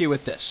Bukowski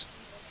with this.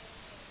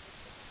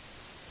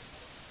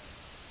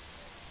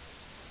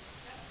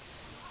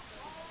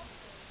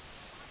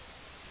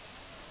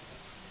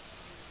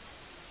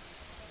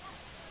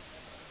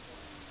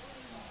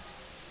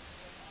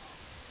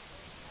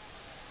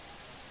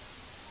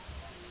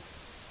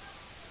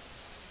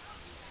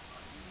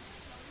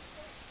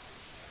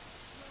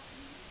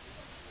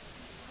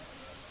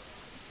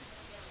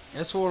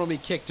 This one will be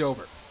kicked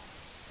over.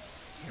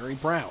 Harry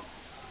Brown.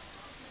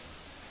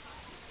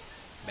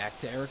 Back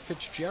to Eric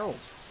Fitzgerald.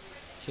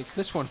 Kicks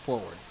this one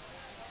forward.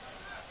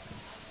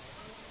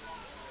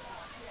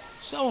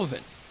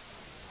 Sullivan.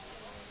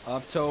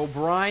 Up to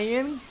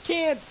O'Brien.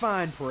 Can't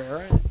find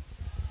Pereira.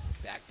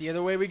 Back the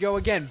other way we go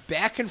again.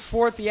 Back and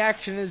forth the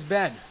action has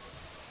been.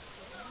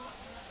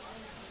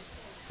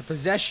 The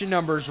possession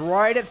numbers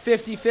right at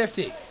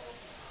 50-50.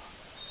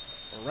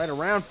 Or right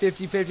around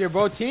 50-50 for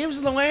both teams,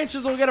 and the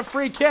Lancers will get a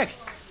free kick.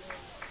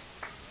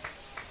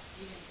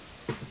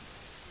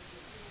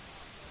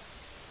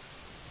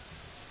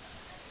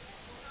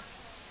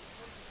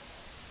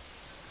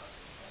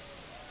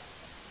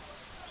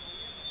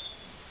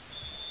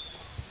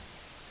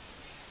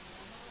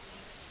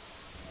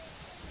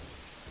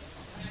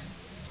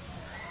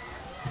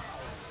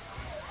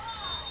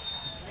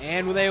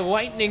 And with a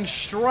lightning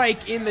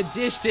strike in the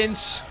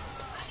distance,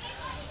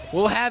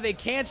 we'll have a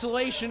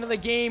cancellation of the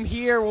game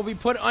here. We'll be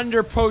put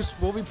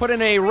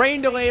in a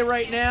rain delay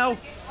right now.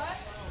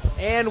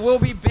 And we'll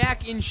be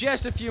back in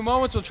just a few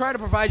moments. We'll try to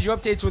provide you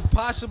updates with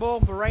possible,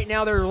 but right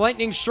now there are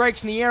lightning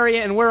strikes in the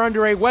area, and we're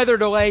under a weather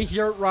delay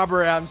here at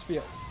Robert Adams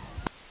Field.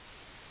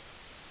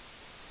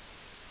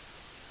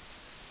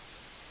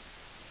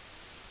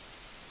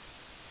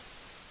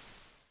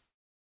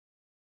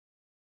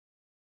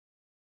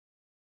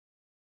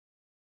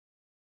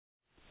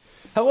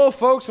 Hello,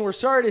 folks, and we're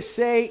sorry to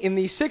say in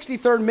the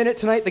 63rd minute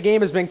tonight, the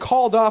game has been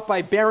called off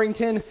by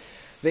Barrington.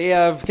 They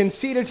have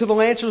conceded to the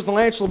Lancers. The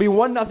Lancers will be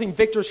 1-0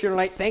 victors here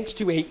tonight thanks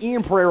to a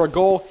Ian Pereira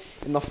goal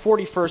in the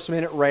 41st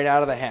minute right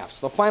out of the half.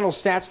 So the final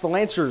stats, the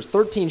Lancers,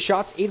 13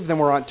 shots, 8 of them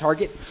were on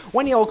target.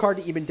 1 yellow card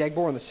to Eben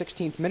Degbor in the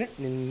 16th minute,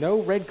 and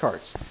no red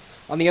cards.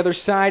 On the other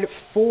side,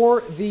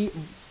 for the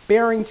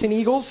Barrington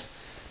Eagles,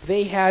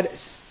 they had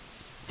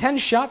 10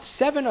 shots,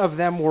 7 of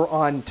them were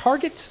on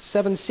target,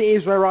 7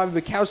 saves by Robbie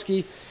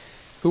Bukowski,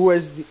 who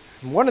was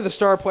one of the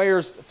star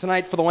players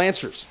tonight for the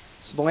Lancers.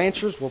 So the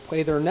Lancers will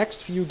play their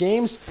next few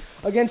games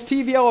against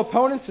TVL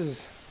opponents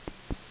as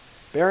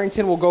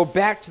Barrington will go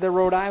back to their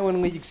Rhode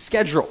Island League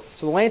schedule.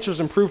 So the Lancers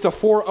improved to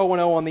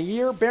 4-0-0 on the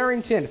year.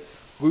 Barrington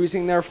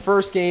losing their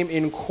first game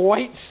in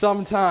quite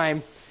some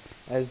time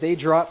as they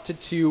drop to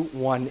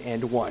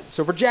 2-1-1.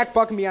 So for Jack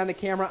Buchan behind the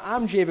camera,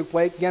 I'm Javik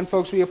Blake. Again,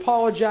 folks, we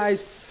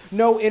apologize.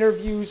 No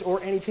interviews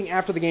or anything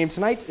after the game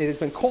tonight. It has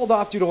been called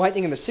off due to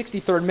lightning in the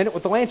 63rd minute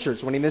with the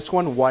Lancers winning this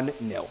one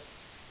 1-0.